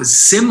person. So it was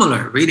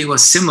similar. Reading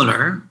was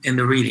similar in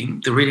the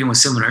reading. The reading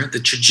was similar. The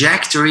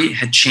trajectory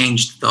had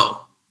changed though.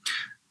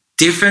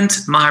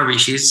 Different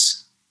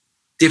Maharishis,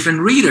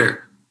 different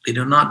reader. They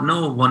do not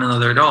know one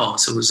another at all.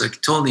 So it was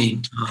like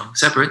totally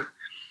separate.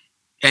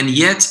 And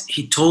yet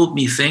he told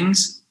me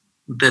things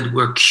that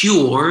were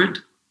cured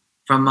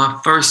from my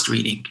first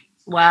reading.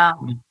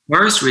 Wow.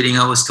 First reading,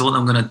 I was told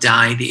I'm going to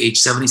die at the age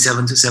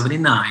 77 to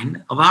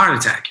 79 of a heart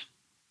attack.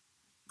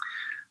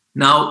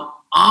 Now,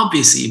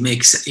 obviously,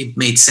 it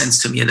made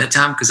sense to me at that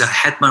time, because I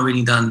had my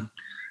reading done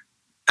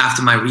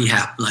after my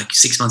rehab, like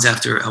 6 months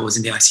after I was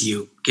in the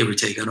ICU, give or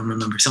take. I don't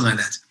remember, something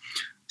like that.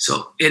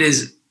 So it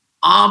is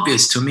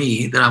obvious to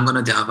me that I'm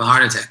going to die of a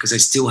heart attack, because I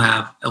still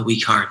have a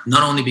weak heart,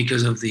 not only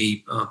because of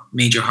the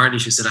major heart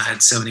issues that I had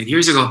 7-8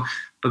 years ago,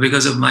 but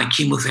because of my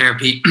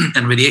chemotherapy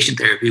and radiation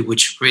therapy,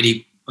 which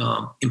really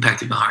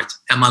impacted my heart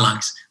and my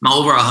lungs, my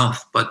overall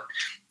health, but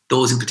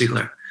those in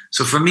particular.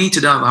 So for me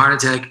to die of a heart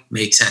attack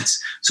makes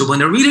sense. So when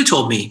the reader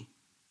told me,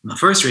 my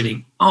first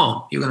reading,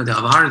 oh, you're going to die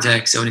of a heart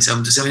attack,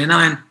 77 to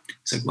 79,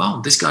 It's like,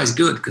 wow, this guy's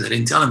good, because I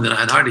didn't tell him that I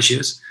had heart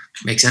issues.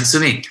 Makes sense to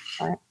me.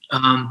 Right.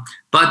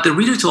 But the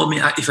reader told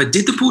me if I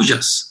did the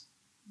pujas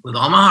with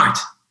all my heart,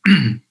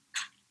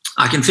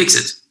 I can fix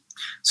it.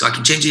 So I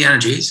can change the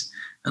energies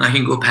and I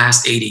can go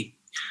past 80.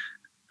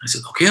 I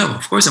said, okay, well,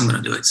 of course I'm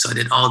going to do it. So I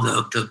did all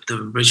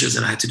the rituals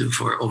that I had to do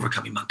for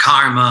overcoming my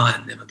karma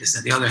and this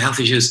and the other health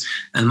issues.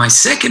 And my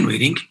second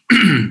reading,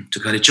 to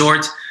cut it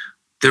short,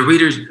 the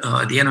reader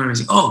at the end of it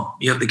was, oh,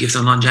 you have the gift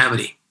of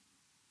longevity,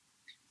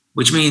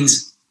 which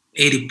means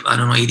 80, I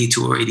don't know,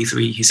 82 or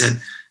 83, he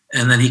said.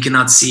 And then he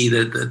cannot see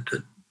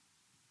the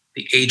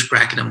age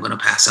bracket I'm going to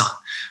pass on.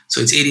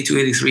 So it's 82,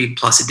 83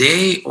 plus a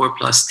day or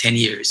plus 10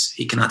 years.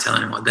 He cannot tell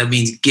anyone. That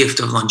means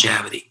gift of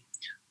longevity.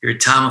 Your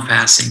time of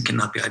passing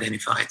cannot be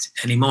identified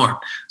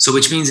anymore. So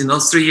which means in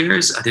those 3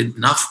 years, I did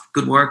enough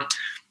good work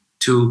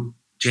to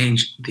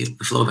change the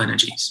flow of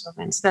energies.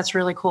 That's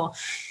really cool.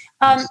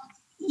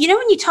 You know,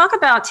 when you talk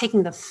about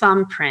taking the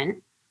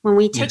thumbprint, when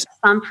we take the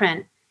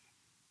thumbprint,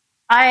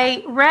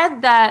 I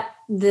read that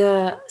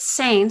the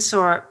saints,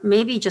 or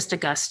maybe just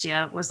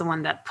Agastya was the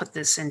one that put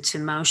this into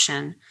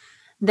motion,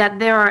 that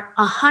there are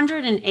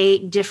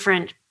 108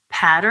 different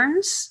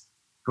patterns.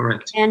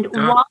 Correct. And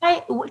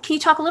why, can you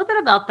talk a little bit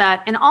about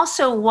that? And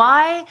also,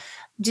 why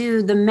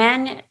do the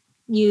men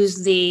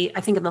use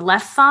I think of the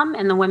left thumb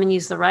and the women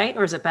use the right,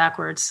 or is it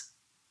backwards?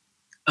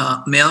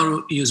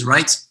 Male use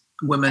right,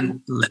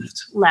 women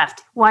left.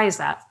 Left. Why is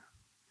that?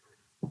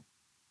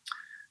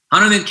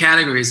 108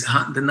 categories.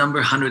 The number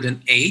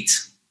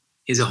 108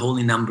 is a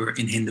holy number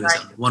in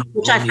Hinduism. Right.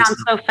 Which I found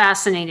so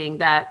fascinating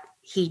that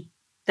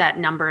that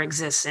number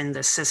exists in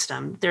the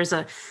system.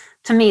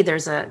 To me,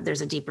 there's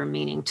a deeper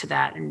meaning to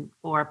that,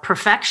 or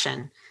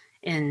perfection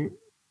in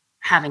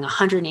having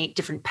 108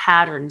 different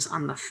patterns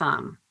on the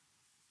thumb,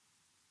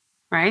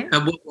 right?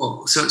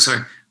 So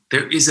sorry.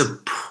 There is a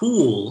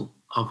pool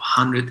of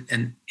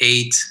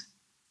 108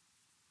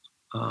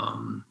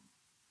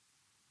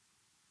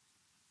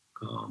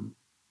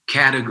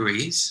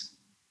 categories,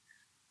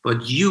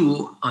 but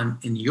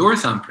in your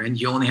thumbprint,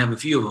 you only have a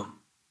few of them.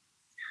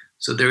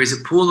 So there is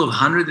a pool of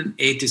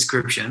 108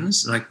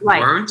 descriptions, like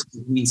words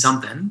that mean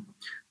something,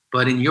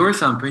 but in your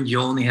thumbprint, you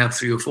only have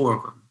 3 or 4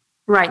 of them.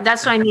 Right.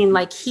 That's what I mean.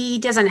 Like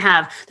there's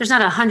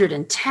not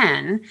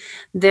 110,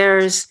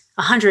 there's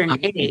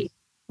 108,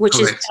 which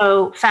is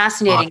so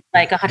fascinating.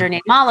 Like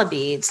 108 mala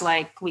beads,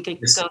 like we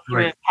could go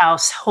through how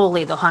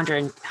holy the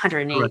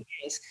 108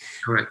 is.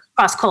 Correct.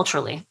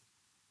 Cross-culturally.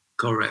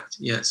 Correct.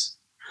 Yes.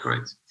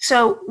 Correct.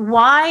 So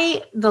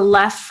why the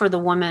left for the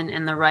woman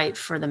and the right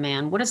for the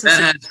man? What does this?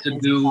 That has to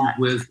do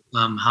with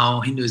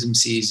how Hinduism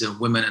sees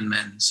women and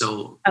men.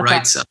 So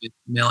right side,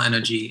 male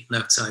energy,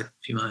 left side,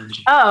 female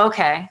energy. Oh,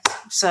 okay.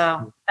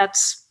 So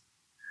that's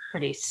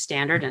pretty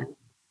standard in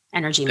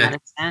energy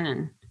medicine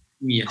and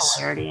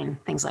polarity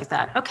and things like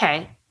that.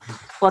 Okay.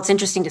 Well, it's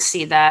interesting to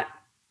see that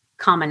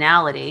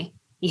commonality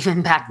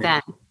even back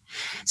then.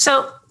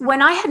 So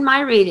when I had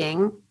my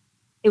reading,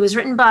 it was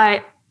written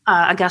by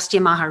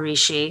Agastya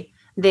Maharishi.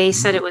 They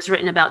said it was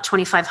written about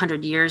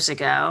 2,500 years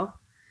ago.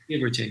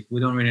 Give or take. We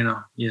don't really know.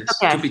 Yes.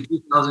 Okay. Could be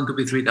 2,000, could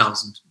be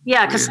 3,000.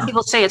 Yeah, because some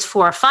people say it's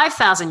 4,000 or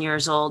 5,000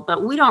 years old,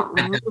 but we don't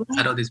really.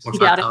 I don't think it's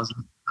 4,000 or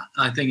 5,000.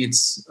 I think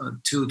it's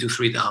 2,000 to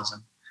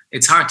 3,000.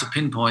 It's hard to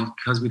pinpoint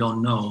because we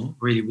don't know.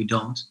 Really, we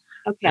don't.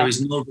 Okay. There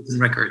is no written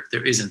record.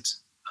 There isn't,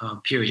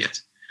 period.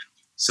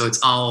 So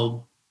it's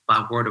all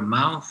by word of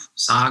mouth,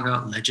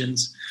 saga,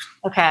 legends.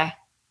 Okay.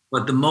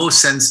 But the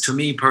most sense to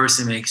me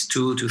personally makes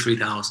 2,000 to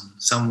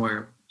 3,000,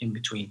 somewhere in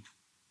between.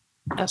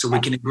 Okay. So we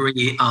can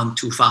agree on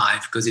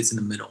 2,500 because it's in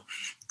the middle,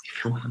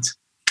 if you want.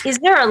 Is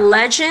there a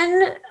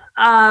legend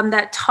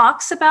that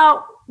talks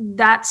about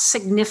that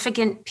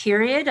significant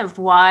period of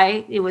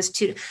why it was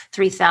 2,000 to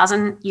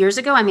 3,000 years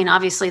ago? I mean,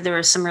 obviously there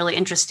were some really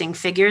interesting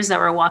figures that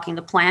were walking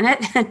the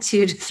planet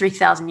 2,000 to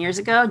 3,000 years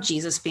ago,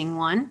 Jesus being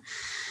one.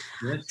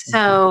 Yes.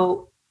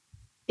 So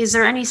is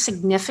there any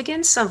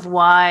significance of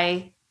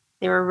why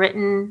they were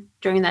written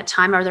during that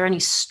time? Are there any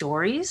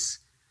stories?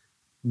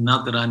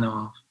 Not that I know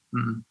of.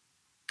 Mm-mm.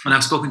 And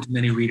I've spoken to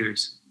many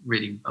readers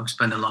reading. I've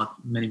spent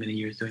many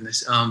years doing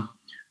this.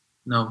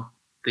 No,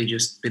 they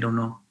don't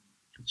know.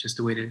 It's just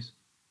the way it is.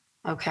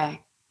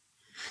 Okay.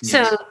 Yes.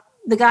 So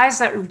the guys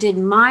that did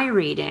my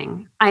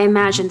reading, I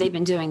imagine they've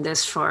been doing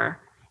this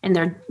in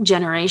their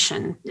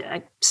generation,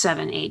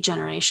 7, 8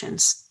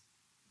 generations.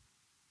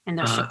 And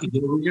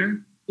your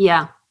reader?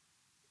 Yeah.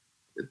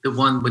 The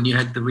one when you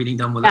had the reading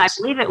done with us?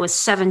 I believe it was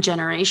 7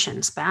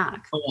 generations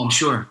back. Oh, I'm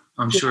sure,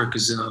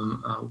 because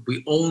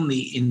we only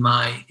in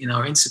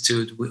our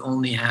institute we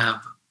only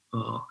have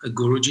a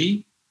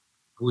Guruji,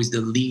 who is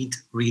the lead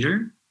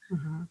reader.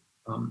 Mm-hmm.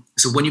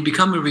 So when you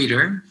become a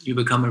reader,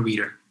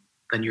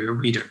 then you're a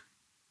reader.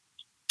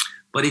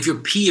 But if your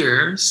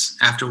peers,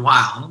 after a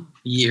while,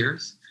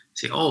 years,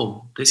 say,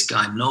 "Oh, this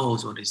guy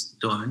knows what he's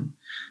doing,"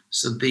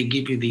 so they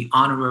give you the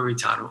honorary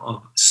title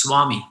of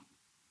Swamiji.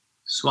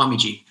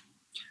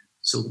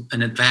 So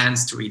an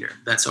advanced reader.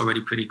 That's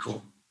already pretty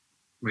cool,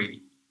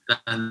 really.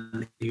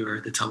 Then you're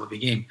at the top of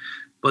your game.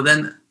 But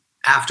then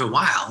after a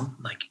while,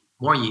 like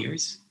more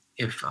years,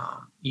 if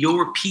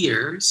your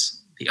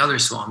peers, the other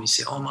Swamis,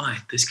 say, "Oh my,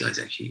 this guy's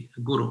actually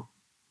a guru,"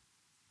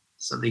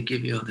 so they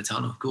give you the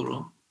title of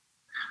guru,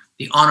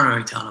 the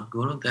honorary title of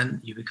guru,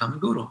 then you become a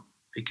guru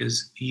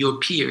because your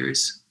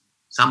peers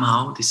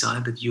somehow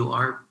decide that you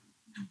are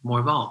more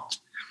evolved.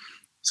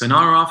 So in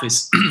our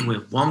office, we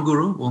have one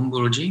guru, one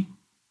guruji,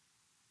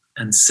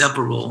 and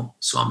several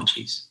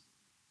Swamijis.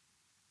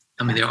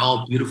 I mean, they're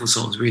all beautiful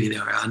souls, really. They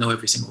are. I know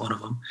every single one of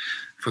them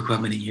for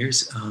quite many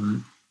years.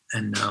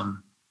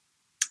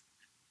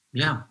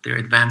 Yeah, they're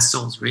advanced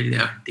souls, really.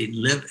 They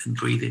live and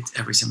breathe it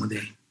every single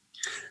day.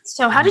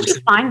 So how did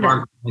you find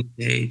them?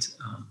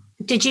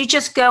 Did you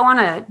just go on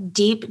a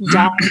deep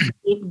dive,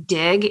 deep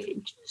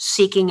dig,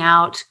 seeking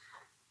out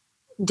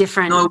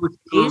different? No, it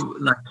was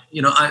like,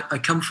 I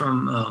come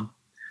from,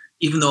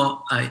 even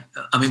though I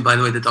mean, by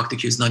the way, the Dr.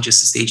 Q is not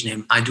just a stage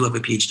name. I do have a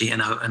PhD,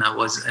 and I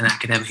was an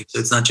academic, so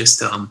it's not just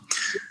to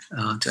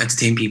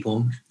entertain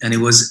people. And it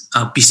was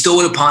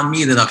bestowed upon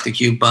me, the Dr.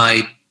 Q,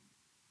 by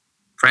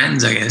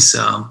friends, I guess.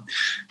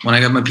 When I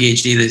got my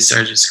PhD, they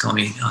started just to call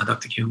me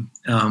Dr. Q,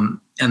 and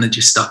it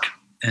just stuck.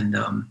 And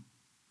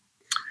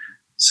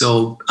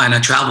and I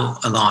travel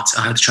a lot.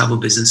 I had a travel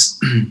business.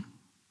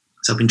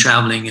 So I've been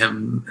traveling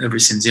ever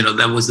since.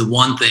 That was the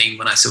one thing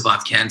when I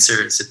survived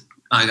cancer. I said,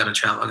 I got to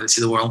travel. I got to see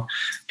the world,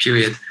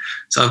 period.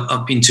 So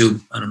I've been to,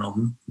 I don't know,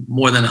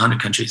 more than 100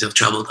 countries. I've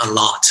traveled a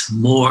lot,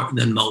 more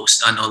than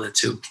most. I know that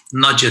too.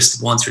 Not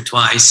just once or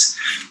twice,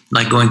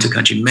 like going to a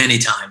country many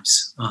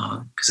times,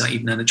 because I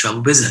even had a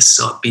travel business.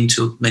 So I've been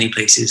to many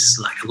places,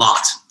 like a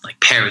lot, like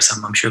Paris.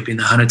 I'm sure I've been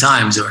 100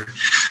 times, or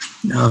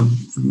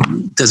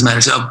doesn't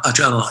matter. So I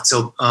travel a lot.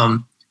 So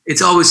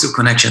it's always through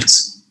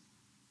connections.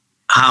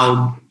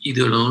 How you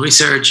do a little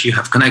research, you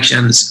have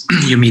connections,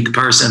 you meet the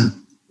person.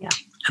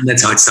 And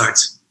that's how it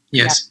starts.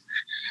 Yes.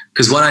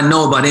 Because what I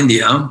know about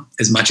India,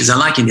 as much as I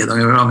like India, don't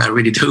get me wrong, I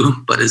really do,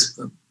 but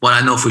what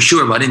I know for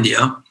sure about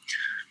India,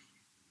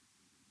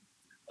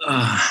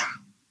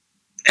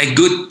 a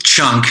good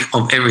chunk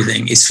of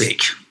everything is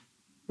fake.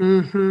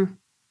 Mm-hmm.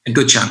 A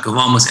good chunk of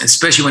almost,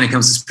 especially when it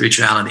comes to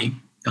spirituality.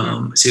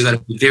 So you got to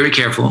be very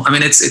careful. I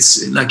mean,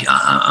 it's like,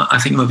 I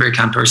think I'm a very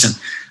kind person.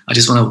 I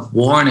just want to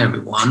warn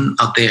everyone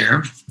out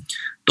there,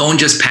 don't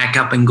just pack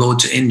up and go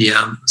to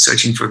India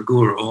searching for a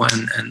guru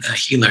and a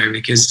healer,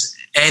 because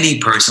any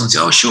person will say,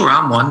 "Oh, sure,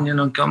 I'm one.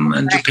 Come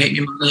and you pay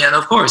me money, and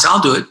of course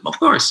I'll do it. Of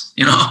course,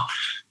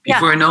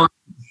 before I know it."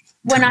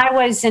 When I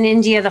was in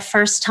India the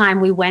first time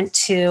I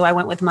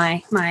went with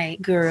my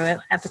guru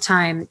at the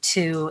time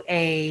to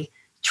a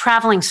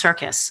traveling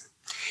circus,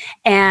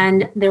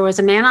 and there was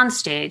a man on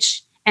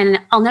stage, and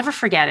I'll never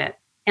forget it,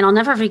 and I'll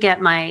never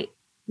forget my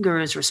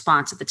guru's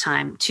response at the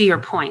time. To your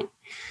point.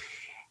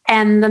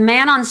 And the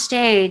man on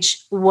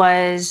stage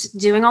was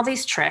doing all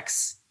these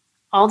tricks,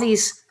 all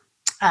these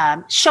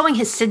showing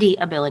his siddhi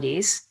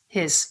abilities,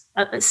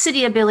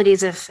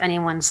 if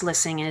anyone's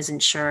listening and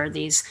isn't sure,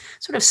 these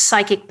sort of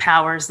psychic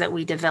powers that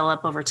we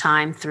develop over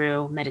time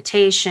through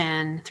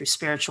meditation, through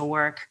spiritual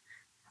work,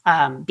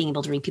 being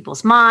able to read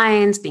people's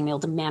minds, being able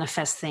to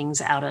manifest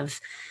things out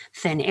of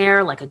thin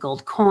air, like a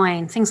gold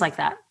coin, things like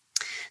that.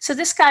 So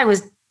this guy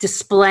was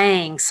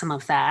displaying some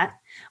of that,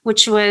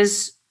 which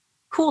was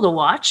cool to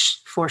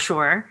watch for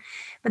sure.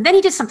 But then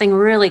he did something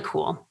really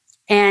cool.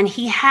 And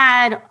he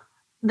had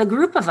the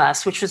group of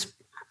us, which was,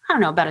 I don't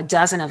know, about a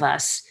dozen of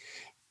us,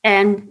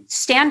 and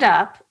stand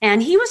up.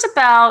 And he was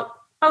about,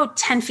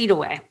 10 feet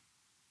away.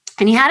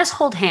 And he had us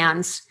hold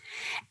hands.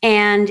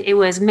 And it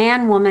was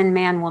man, woman,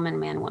 man, woman,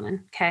 man,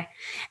 woman. Okay.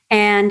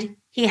 And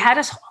he had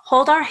us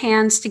hold our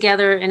hands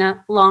together in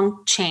a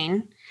long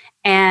chain.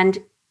 And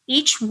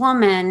each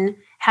woman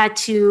had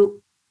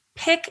to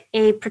pick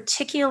a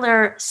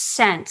particular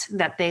scent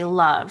that they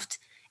loved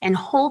and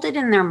hold it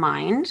in their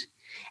mind,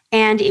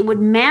 and it would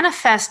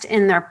manifest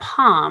in their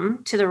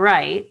palm to the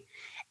right,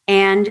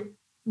 and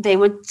they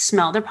would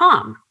smell their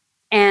palm.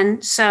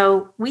 And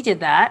so we did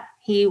that.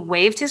 He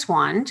waved his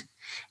wand,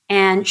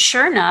 and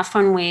sure enough,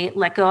 when we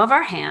let go of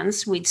our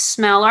hands, we'd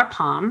smell our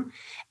palm,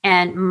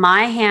 and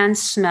my hand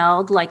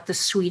smelled like the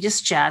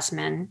sweetest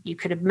jasmine you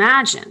could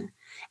imagine.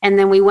 And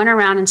then we went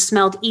around and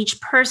smelled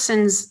each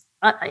person's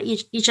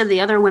each of the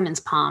other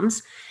women's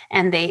palms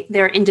and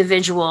their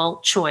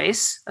individual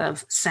choice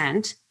of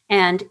scent.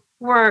 And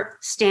we're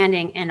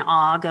standing in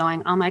awe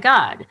going, oh my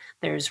God,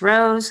 there's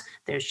rose,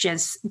 there's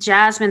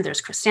jasmine,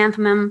 there's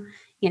chrysanthemum,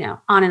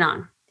 on and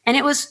on. And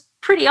it was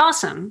pretty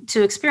awesome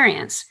to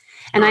experience.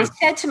 And I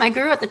said to my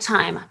guru at the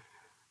time, I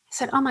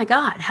said, oh my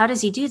God, how does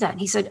he do that? And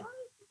he said,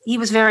 he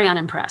was very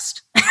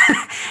unimpressed.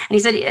 And he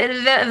said,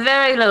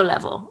 very low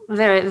level,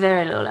 very,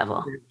 very low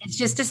level. It's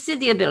just a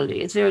siddhi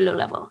ability. It's very low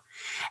level.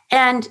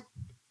 And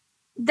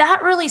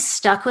that really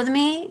stuck with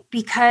me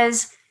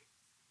because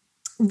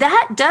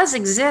that does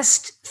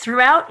exist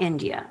throughout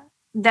India,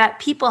 that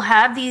people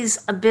have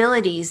these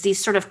abilities,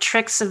 these sort of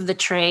tricks of the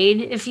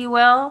trade, if you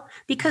will,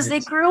 because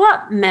they grew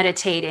up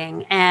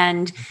meditating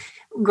and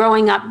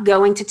growing up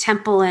going to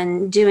temple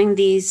and doing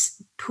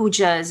these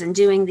pujas and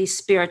doing these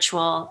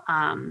spiritual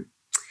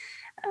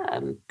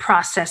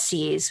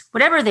processes,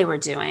 whatever they were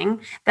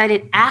doing, that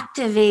it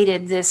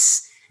activated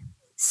this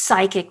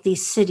psychic,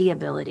 these city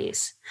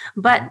abilities.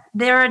 But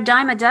they're a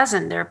dime a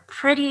dozen. They're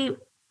pretty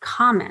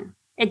common.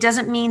 It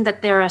doesn't mean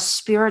that they're a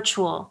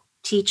spiritual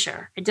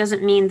teacher. It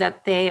doesn't mean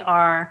that they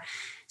are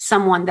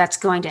someone that's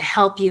going to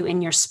help you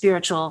in your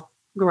spiritual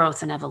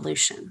growth and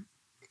evolution.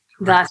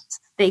 Thus,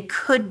 they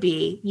could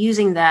be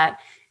using that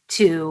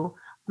to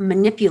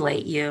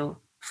manipulate you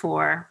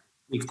for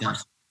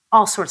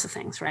all sorts of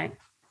things, right?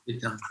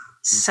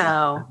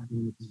 So,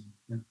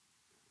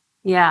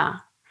 yeah.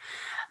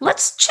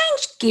 Let's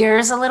change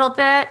gears a little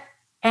bit.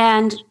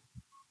 And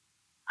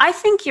I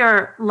think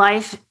your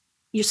life,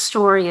 your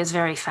story is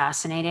very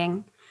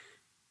fascinating.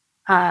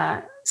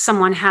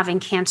 Someone having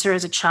cancer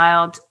as a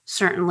child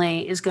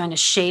certainly is going to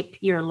shape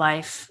your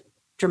life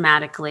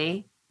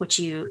dramatically, which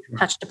you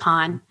touched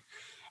upon.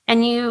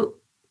 And you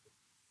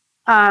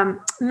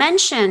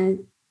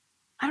mentioned,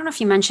 I don't know if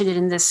you mentioned it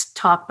in this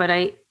talk, but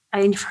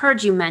I've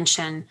heard you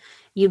mention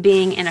you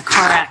being in a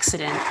car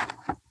accident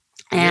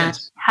and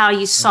how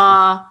you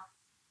saw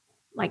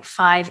like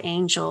 5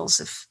 angels,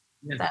 if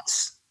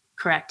that's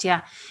correct.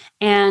 Yeah.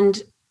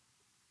 And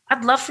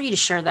I'd love for you to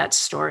share that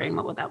story and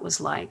what that was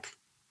like,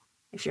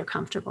 if you're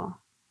comfortable.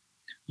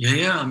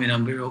 Yeah. I mean,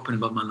 I'm very open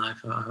about my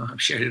life.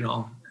 I've shared it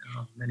all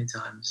many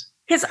times.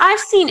 Because I've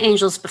seen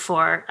angels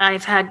before.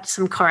 I've had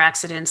some car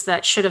accidents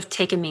that should have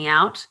taken me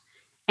out,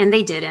 and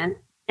they didn't.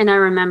 And I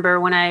remember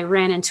when I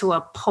ran into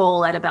a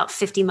pole at about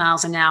 50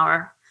 miles an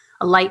hour,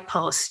 a light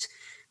post,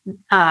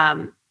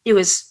 it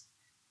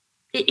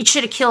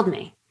should have killed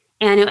me.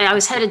 And I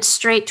was headed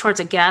straight towards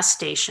a gas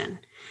station.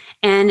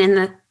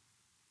 And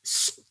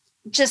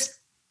just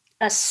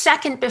a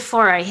second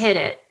before I hit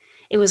it,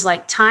 it was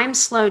like time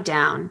slowed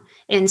down.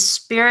 In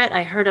spirit,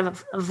 I heard a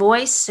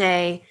voice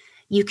say,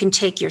 "You can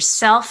take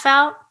yourself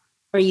out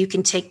or you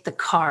can take the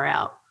car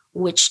out.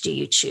 Which do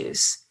you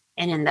choose?"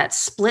 And in that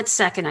split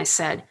second, I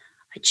said,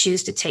 I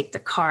choose to take the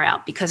car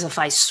out, because if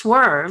I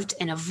swerved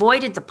and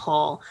avoided the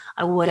pole,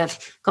 I would have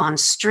gone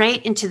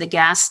straight into the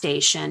gas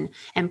station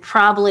and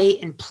probably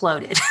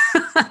imploded.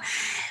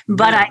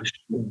 But I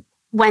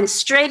went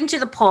straight into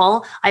the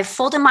pole. I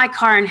folded my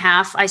car in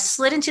half. I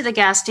slid into the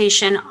gas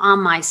station on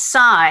my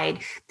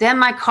side. Then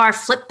my car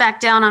flipped back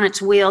down on its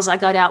wheels. I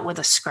got out with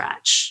a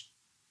scratch.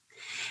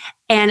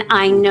 And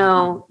I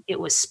know it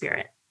was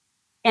spirit.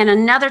 And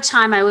another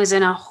time I was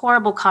in a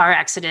horrible car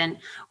accident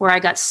where I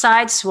got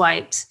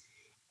sideswiped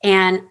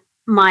and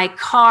my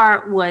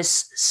car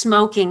was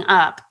smoking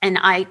up and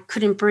I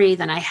couldn't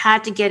breathe and I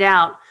had to get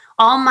out.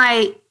 All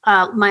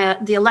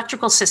the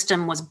electrical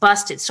system was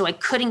busted, so I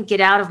couldn't get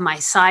out of my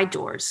side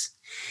doors.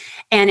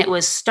 And it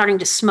was starting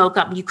to smoke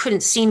up. You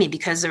couldn't see me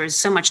because there was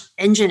so much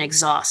engine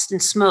exhaust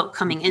and smoke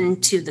coming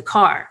into the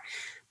car.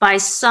 By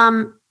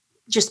some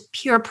just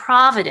pure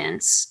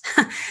providence,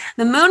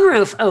 the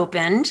moonroof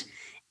opened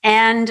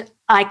and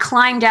I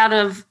climbed out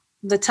of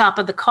the top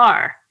of the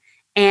car.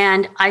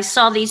 And I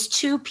saw these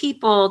 2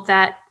 people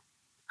that,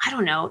 I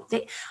don't know,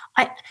 they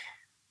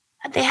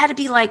had to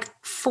be like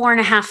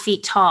 4.5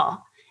 feet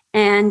tall.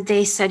 And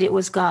they said, "It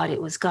was God,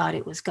 it was God,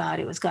 it was God,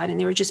 it was God." And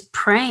they were just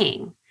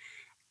praying.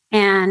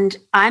 And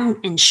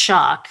I'm in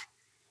shock.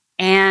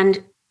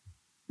 And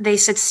they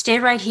said, "Stay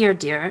right here,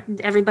 dear.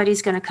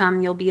 Everybody's going to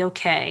come. You'll be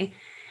okay."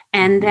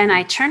 And then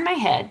I turned my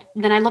head.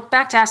 Then I looked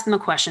back to ask them a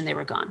question. They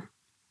were gone.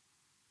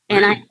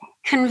 And I'm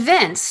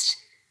convinced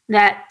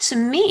that, to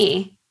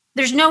me,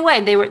 there's no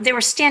way. They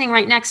were standing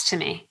right next to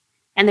me,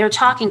 and they were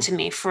talking to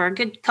me for a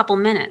good couple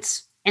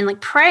minutes and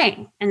like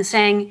praying and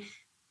saying,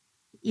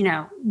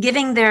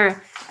 giving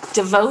their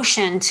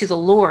devotion to the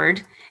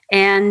Lord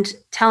and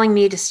telling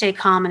me to stay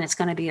calm and it's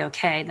going to be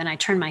okay. Then I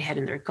turned my head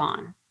and they're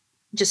gone,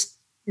 just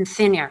in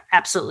thin air,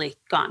 absolutely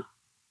gone.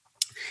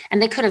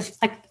 And they could have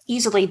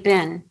easily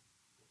been,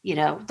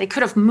 they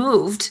could have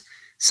moved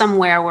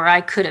somewhere where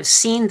I could have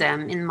seen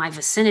them in my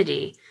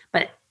vicinity,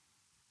 but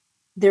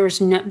there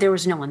was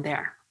no one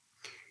there.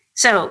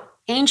 So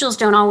angels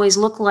don't always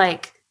look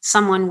like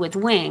someone with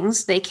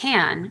wings. They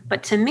can,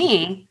 but to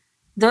me,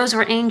 those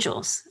were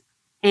angels.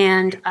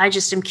 And I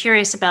just am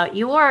curious about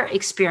your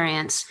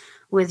experience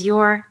with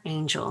your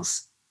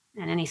angels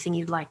and anything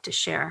you'd like to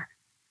share.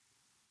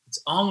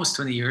 It's almost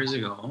 20 years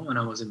ago when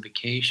I was on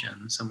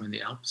vacation somewhere in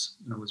the Alps,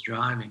 and I was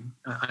driving.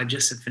 I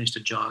just had finished a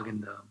jog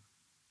in the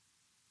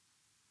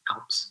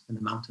Alps, in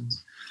the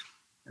mountains.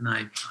 And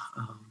I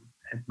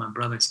had my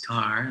brother's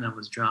car, and I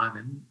was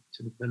driving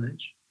to the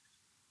village.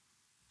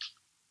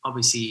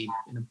 Obviously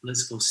in a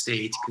blissful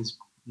state because,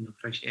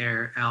 fresh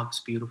air, Alps,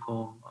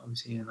 beautiful,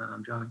 obviously, and then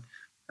I'm driving.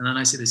 And then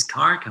I see this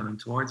car coming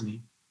towards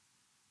me,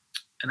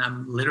 and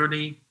I'm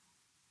literally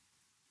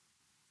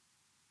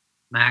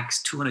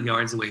max 200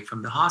 yards away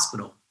from the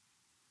hospital.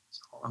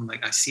 So I'm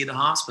like, I see the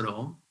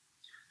hospital.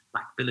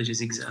 Like, village is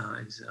too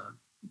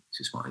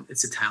small.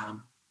 It's a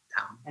town,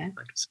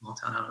 like a small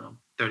town. I don't know,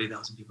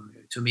 30,000 people.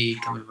 To me,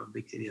 coming from a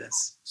big city,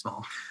 that's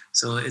small.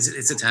 So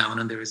it's a town,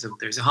 and there's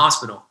a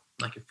hospital,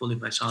 like a fully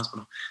fledged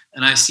hospital.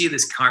 And I see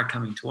this car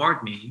coming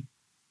toward me,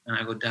 and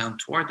I go down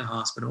toward the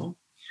hospital.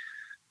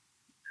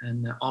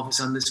 And all of a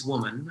sudden, this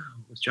woman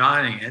who was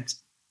driving it,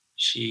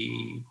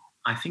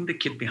 I think the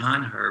kid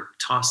behind her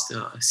tossed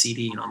a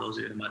CD. Those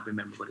of you might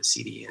remember what a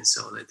CD is.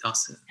 So they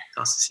tossed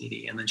the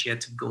CD, and then she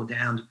had to go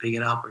down to pick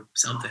it up or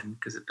something,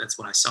 because that's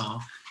what I saw.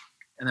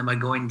 And then by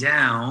going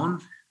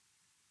down,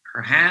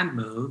 her hand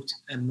moved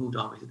and moved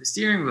all the way to the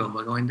steering wheel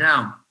by going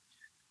down.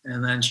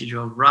 And then she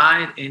drove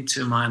right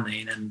into my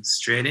lane and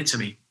straight into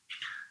me.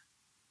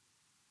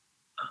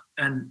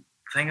 And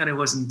thank God it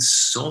wasn't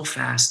so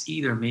fast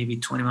either, maybe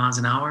 20 miles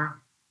an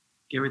hour,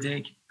 give or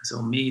take.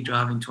 So me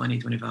driving 20,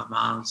 25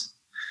 miles,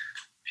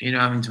 she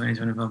driving 20,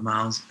 25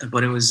 miles,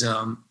 but it was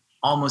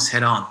almost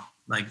head on.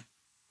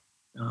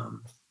 And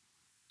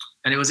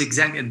it was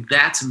exactly at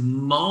that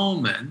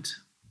moment,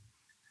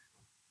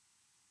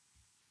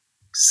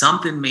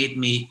 something made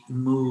me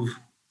move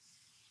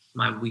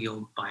my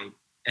wheel by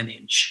an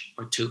inch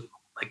or two,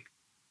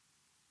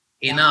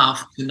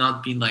 enough to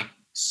not be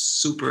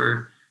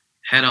super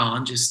head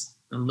on, just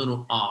a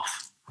little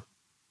off.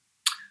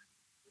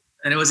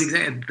 And it was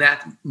exactly at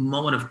that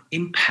moment of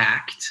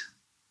impact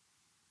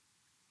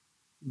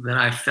that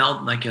I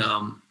felt like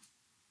a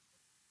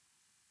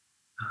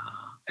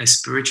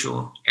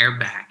spiritual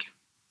airbag.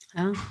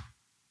 Oh.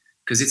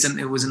 Because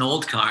it was an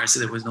old car, so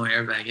there was no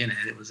airbag in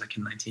it. It was like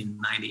in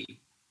 1990.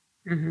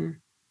 Mm-hmm.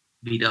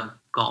 Beat up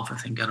Golf, I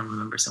think. I don't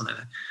remember, something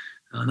like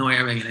that. No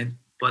airbag in it.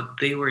 But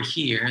they were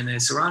here, and they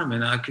surrounded me,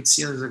 and I could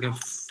see there was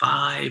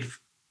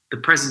the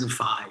presence of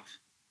 5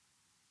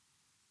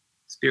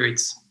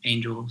 spirits,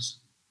 angels,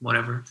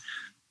 whatever.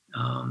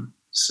 And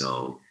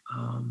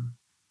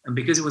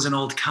because it was an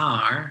old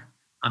car,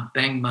 I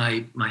banged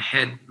my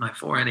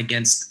forehead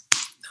against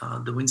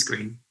the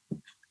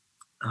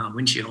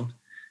windshield,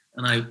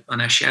 and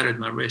I shattered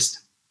my wrist,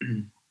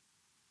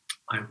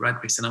 my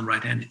right wrist, and I'm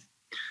right-handed.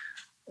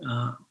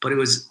 But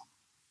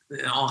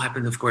it all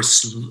happened, of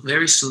course,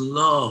 very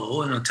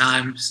slow.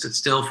 Time stood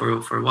still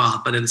for a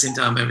while, but at the same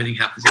time, everything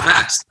happened so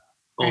fast,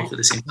 both at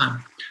the same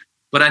time.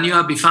 But I knew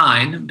I'd be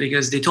fine,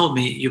 because they told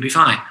me, you'll be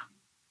fine.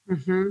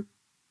 Mm-hmm.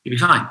 You'll be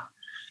fine.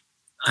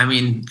 I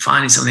mean,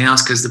 fine is something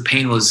else, because the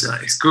pain was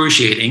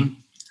excruciating,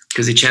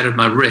 because it shattered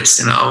my wrist,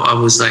 and I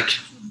was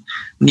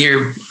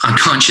near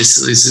unconscious.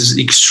 This is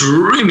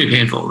extremely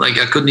painful. I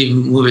couldn't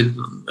even move it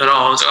at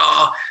all. I was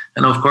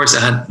and of course I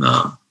had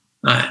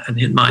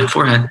hit my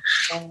forehead,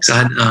 so I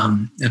had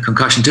a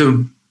concussion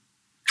too.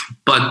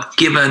 But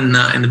given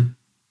in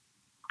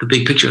the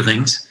big picture of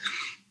things,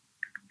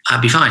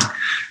 I'd be fine.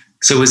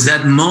 So it was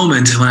that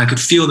moment when I could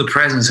feel the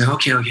presence.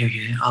 Okay,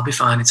 I'll be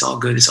fine. It's all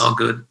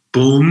good.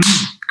 Boom,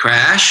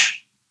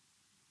 crash.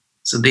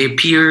 So they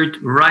appeared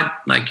right,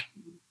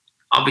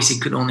 obviously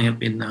could only have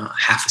been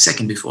half a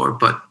second before,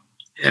 but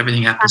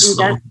everything happened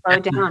slow. Slow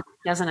down,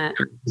 doesn't it?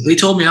 They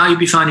told me, you'll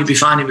be fine.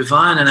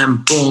 And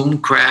then boom,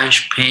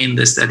 crash, pain,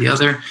 this, that, the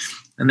other.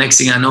 The next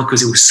thing I know,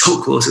 because it was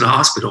so close to the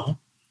hospital,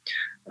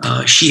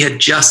 she had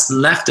just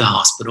left the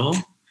hospital.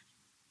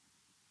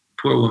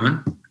 Poor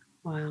woman.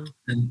 Wow.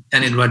 And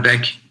ended right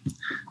back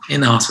in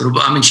the hospital.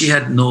 But I mean, she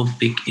had no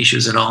big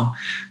issues at all.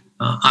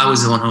 I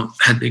was the one who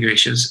had bigger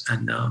issues.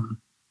 And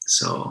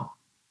so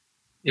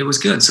it was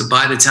good. So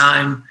by the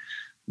time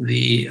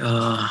the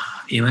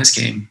EMS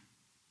came,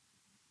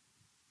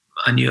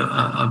 I knew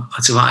I'd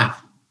survive.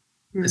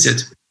 Mm. That's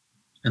it.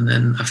 And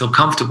then I felt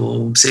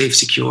comfortable, safe,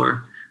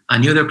 secure. I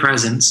knew their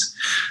presence.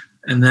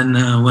 And then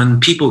when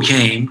people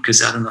came,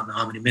 because I don't know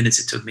how many minutes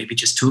it took, maybe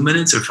just 2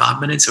 minutes or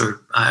 5 minutes,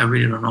 or I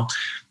really don't know.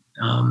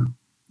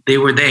 They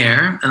were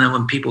there. And then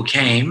when people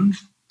came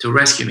to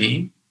rescue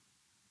me,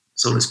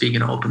 so to speak,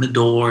 open the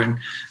door and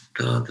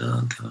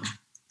the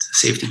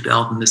safety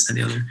belt and this and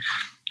the other,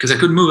 because I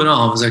couldn't move at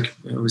all. It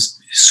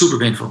was super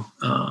painful.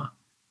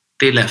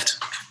 They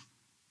left.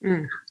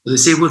 Mm. So they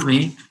stayed with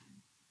me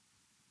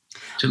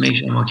to make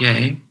sure I'm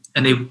okay.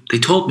 And they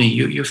told me,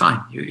 you're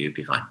fine. You'll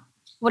be fine.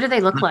 What did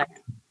they look like?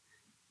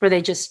 Were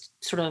they just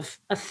sort of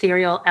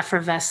ethereal,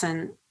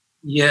 effervescent?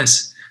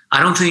 Yes.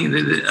 I don't think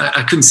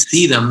I couldn't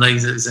see them,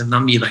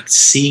 not me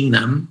seeing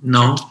them.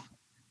 No.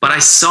 But I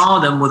saw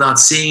them without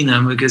seeing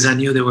them, because I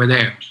knew they were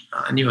there.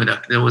 I knew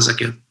that there was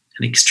an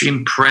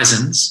extreme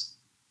presence.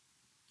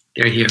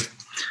 They're here.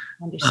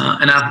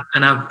 And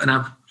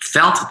I've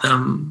felt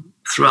them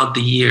throughout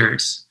the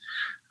years.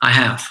 I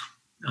have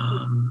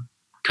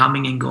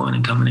coming and going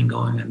and coming and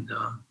going,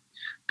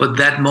 but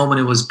that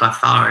moment, it was by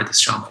far the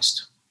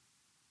strongest.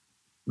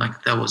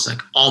 That was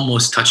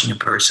almost touching a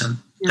person.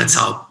 Mm-hmm. That's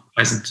how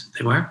present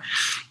they were.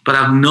 But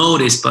I've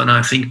noticed, but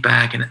I think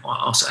back, and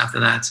also after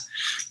that,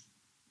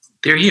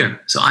 they're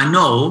here. So I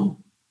know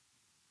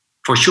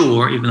for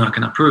sure, even though I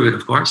cannot prove it,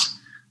 of course,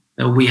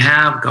 that we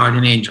have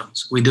guardian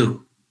angels. We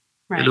do.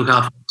 Right. They look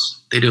out for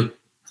us. They do.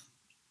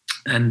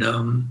 And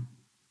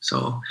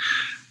so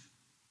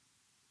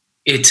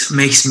it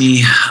makes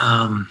me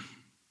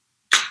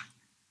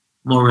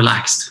more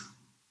relaxed.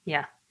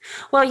 Yeah.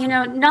 Well,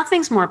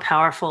 nothing's more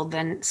powerful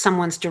than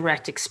someone's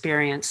direct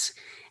experience.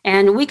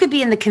 And we could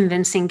be in the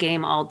convincing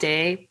game all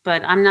day,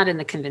 but I'm not in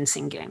the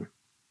convincing game.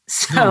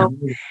 So,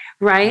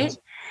 right?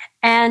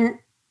 And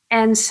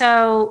And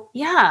so,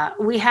 yeah,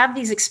 we have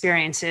these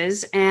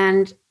experiences,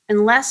 and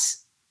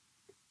unless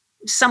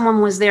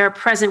someone was there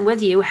present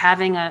with you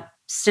having a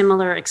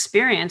similar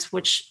experience,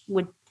 which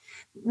would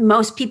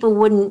most people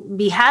wouldn't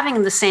be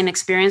having the same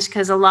experience,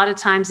 because a lot of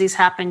times these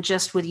happen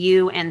just with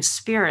you and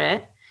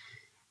spirit.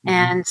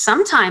 And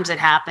sometimes it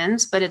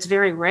happens, but it's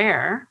very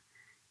rare.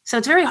 So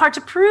it's very hard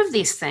to prove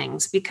these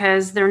things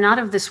because they're not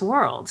of this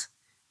world.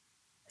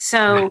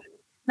 So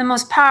the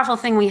most powerful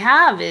thing we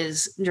have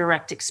is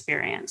direct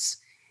experience.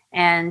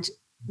 And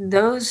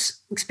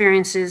those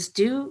experiences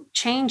do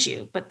change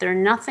you, but they're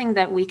nothing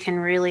that we can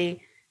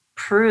really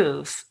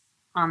prove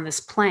on this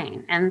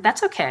plane. And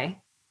that's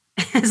okay.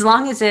 as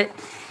long as it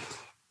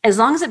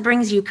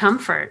brings you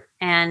comfort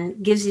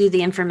and gives you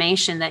the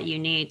information that you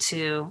need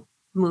to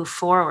move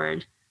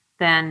forward,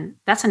 then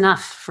that's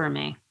enough for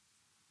me.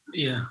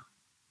 Yeah,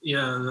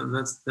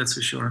 that's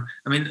for sure.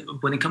 I mean,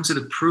 when it comes to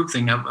the proof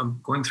thing, I'm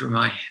going through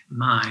my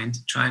mind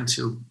trying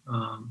to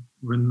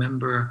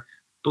remember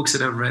books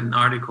that I've read and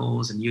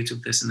articles and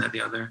YouTube, this and that,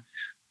 the other.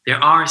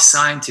 There are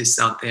scientists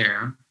out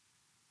there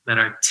that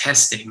are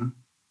testing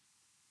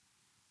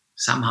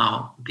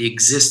somehow the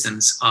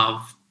existence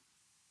of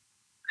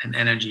an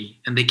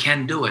energy, and they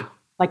can do it.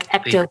 Like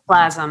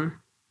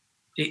ectoplasm.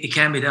 It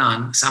can be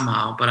done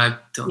somehow, but I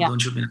don't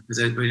shoot me because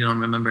I really don't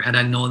remember. Had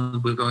I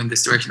known we were going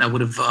this direction, I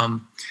would have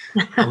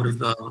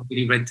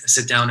really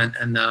sit down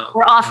and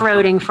we're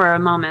off-roading for a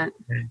moment.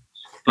 Okay.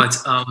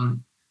 But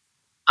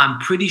I'm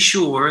pretty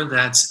sure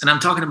that, and I'm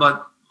talking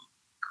about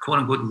quote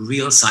unquote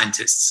real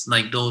scientists,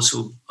 like those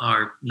who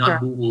are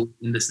not Google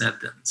in this net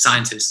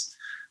scientists,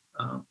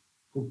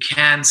 who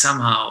can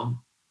somehow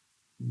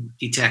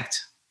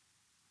detect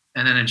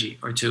an energy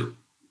or two.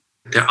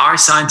 There are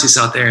scientists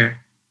out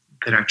there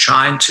that are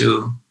trying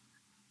to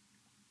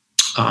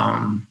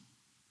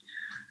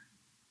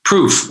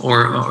prove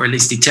or at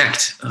least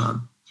detect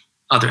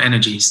other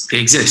energies. They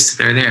exist.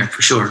 They're there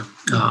for sure,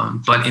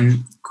 but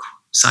in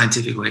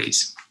scientific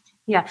ways.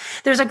 Yeah.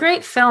 There's a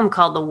great film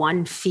called The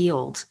One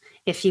Field,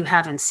 if you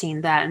haven't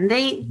seen that. And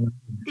they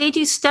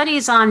do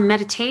studies on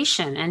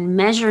meditation and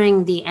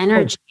measuring the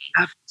energy.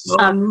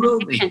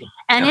 Absolutely.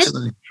 And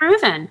Absolutely. It's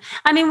proven.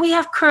 I mean, we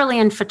have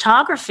Kirlian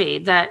photography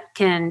that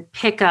can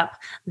pick up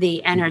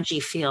the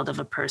energy field of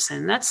a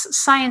person. That's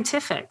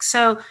scientific.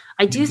 So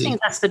I do think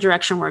that's the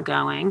direction we're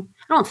going.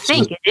 I don't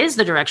think it is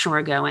the direction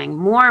we're going.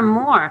 More and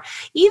more.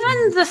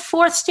 Even the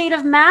fourth state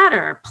of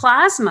matter,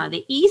 plasma,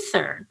 the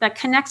ether that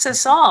connects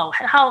us all,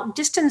 how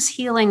distance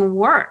healing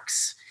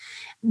works.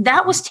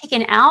 That was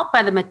taken out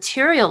by the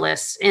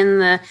materialists in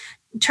the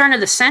turn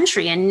of the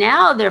century. And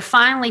now they're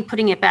finally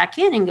putting it back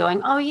in and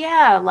going, oh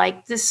yeah,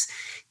 like this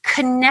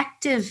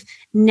connective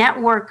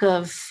network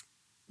of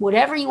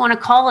whatever you want to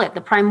call it,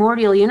 the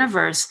primordial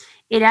universe,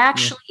 it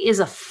actually is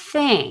a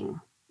thing.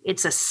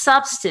 It's a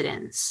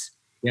substance.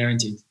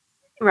 Guaranteed.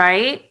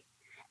 Right?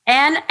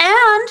 And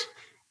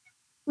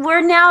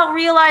we're now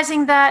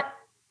realizing that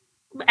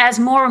as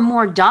more and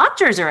more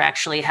doctors are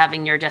actually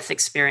having near-death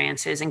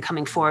experiences and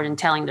coming forward and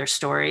telling their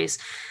stories,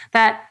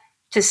 that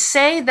to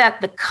say that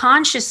the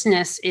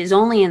consciousness is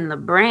only in the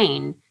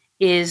brain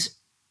is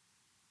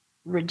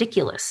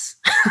ridiculous.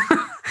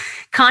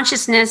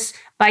 Consciousness,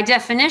 by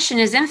definition,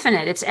 is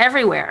infinite. It's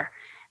everywhere.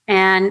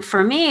 And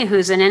for me,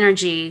 who's an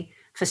energy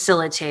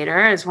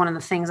facilitator, is one of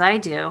the things I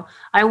do,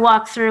 I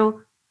walk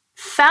through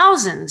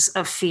thousands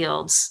of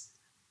fields,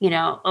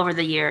 over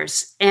the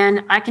years.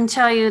 And I can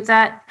tell you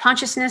that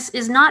consciousness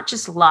is not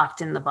just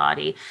locked in the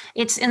body.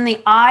 It's in the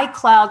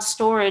iCloud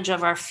storage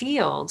of our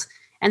field.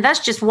 And that's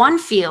just one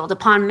field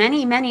upon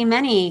many, many,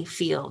 many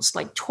fields,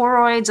 like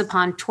toroids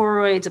upon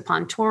toroids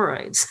upon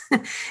toroids.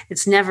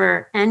 It's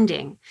never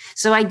ending.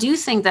 So I do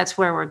think that's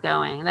where we're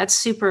going. That's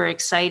super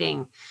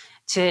exciting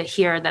to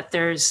hear that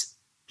there's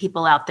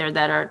people out there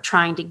that are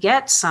trying to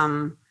get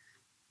some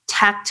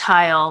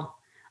tactile,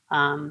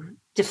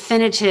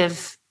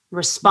 definitive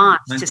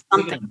response to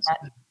something that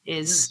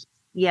is,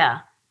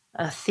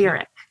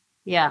 etheric.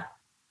 Yeah.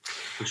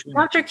 Sure.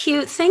 Dr.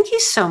 Q, thank you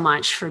so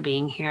much for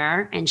being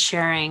here and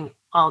sharing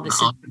all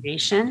this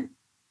information.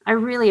 I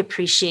really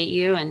appreciate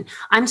you. And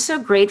I'm so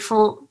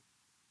grateful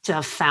to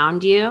have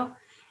found you.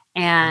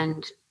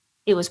 And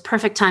it was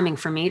perfect timing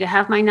for me to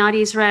have my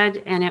nadis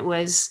read. And it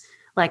was,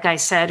 like I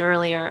said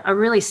earlier, a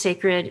really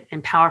sacred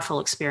and powerful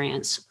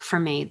experience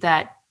for me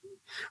that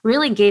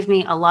really gave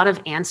me a lot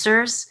of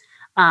answers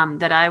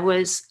that I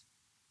was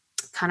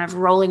kind of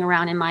rolling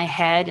around in my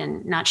head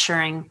and not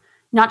sure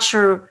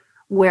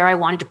where I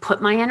wanted to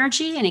put my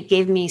energy. And it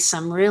gave me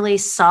some really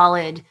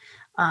solid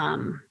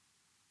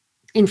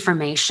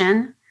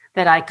information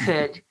that I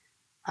could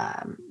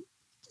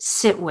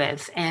sit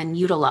with and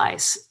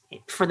utilize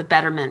for the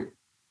betterment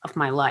of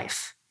my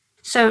life.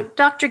 So,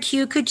 Dr.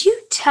 Q, could you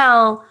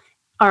tell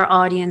our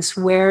audience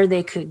where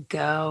they could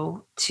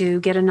go to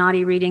get a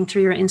nadi reading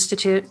through your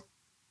institute?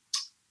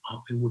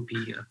 Oh, it would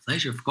be a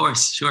pleasure, of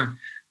course, sure.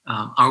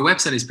 Our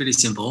website is pretty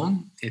simple.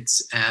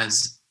 It's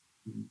as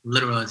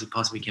literal as it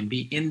possibly can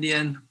be.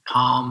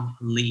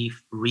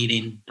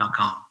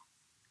 IndianPalmLeafReading.com.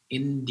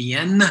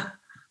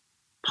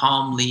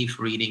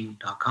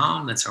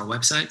 indianpalmleafreading.com. That's our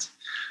website.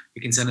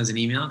 You can send us an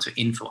email to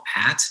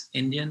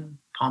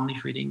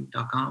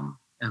info@indianpalmleafreading.com,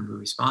 and we'll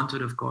respond to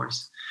it, of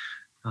course.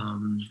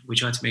 We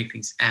try to make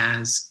things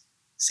as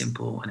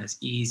simple and as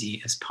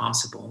easy as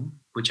possible,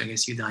 which I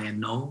guess you, Diane,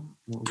 know.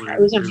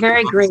 It was a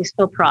very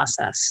graceful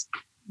process.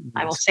 Yes.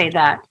 I will say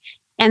that.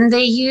 And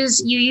you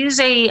use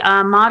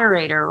a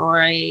moderator,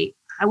 or I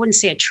wouldn't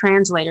say a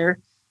translator.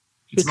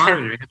 It's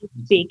moderator.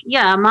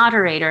 A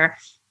moderator.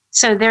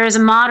 So there is a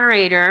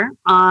moderator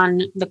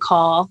on the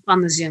call, on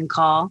the Zoom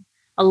call,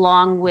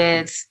 along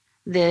with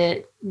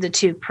the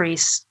two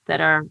priests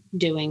that are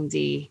doing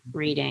the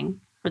reading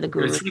for the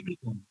guru. There are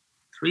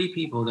three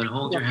people that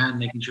hold your hand,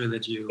 making sure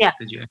that you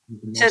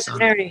So it's a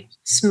very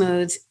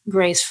smooth,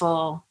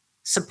 graceful,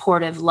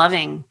 supportive,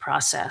 loving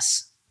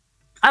process.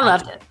 I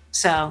loved it.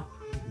 So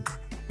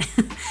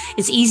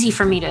it's easy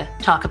for me to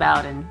talk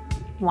about and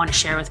want to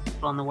share with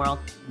people in the world.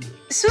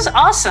 This was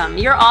awesome.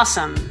 You're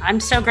awesome. I'm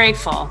so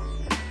grateful.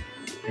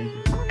 Thank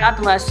you. God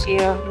bless you.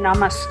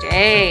 Namaste.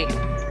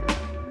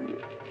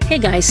 Hey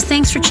guys,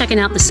 thanks for checking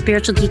out the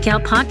Spiritual Geek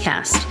Out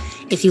podcast.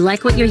 If you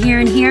like what you're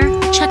hearing here,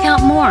 check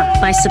out more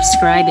by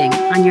subscribing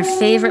on your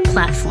favorite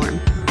platform,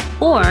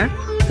 or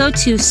go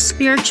to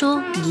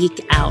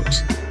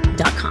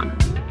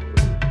spiritualgeekout.com.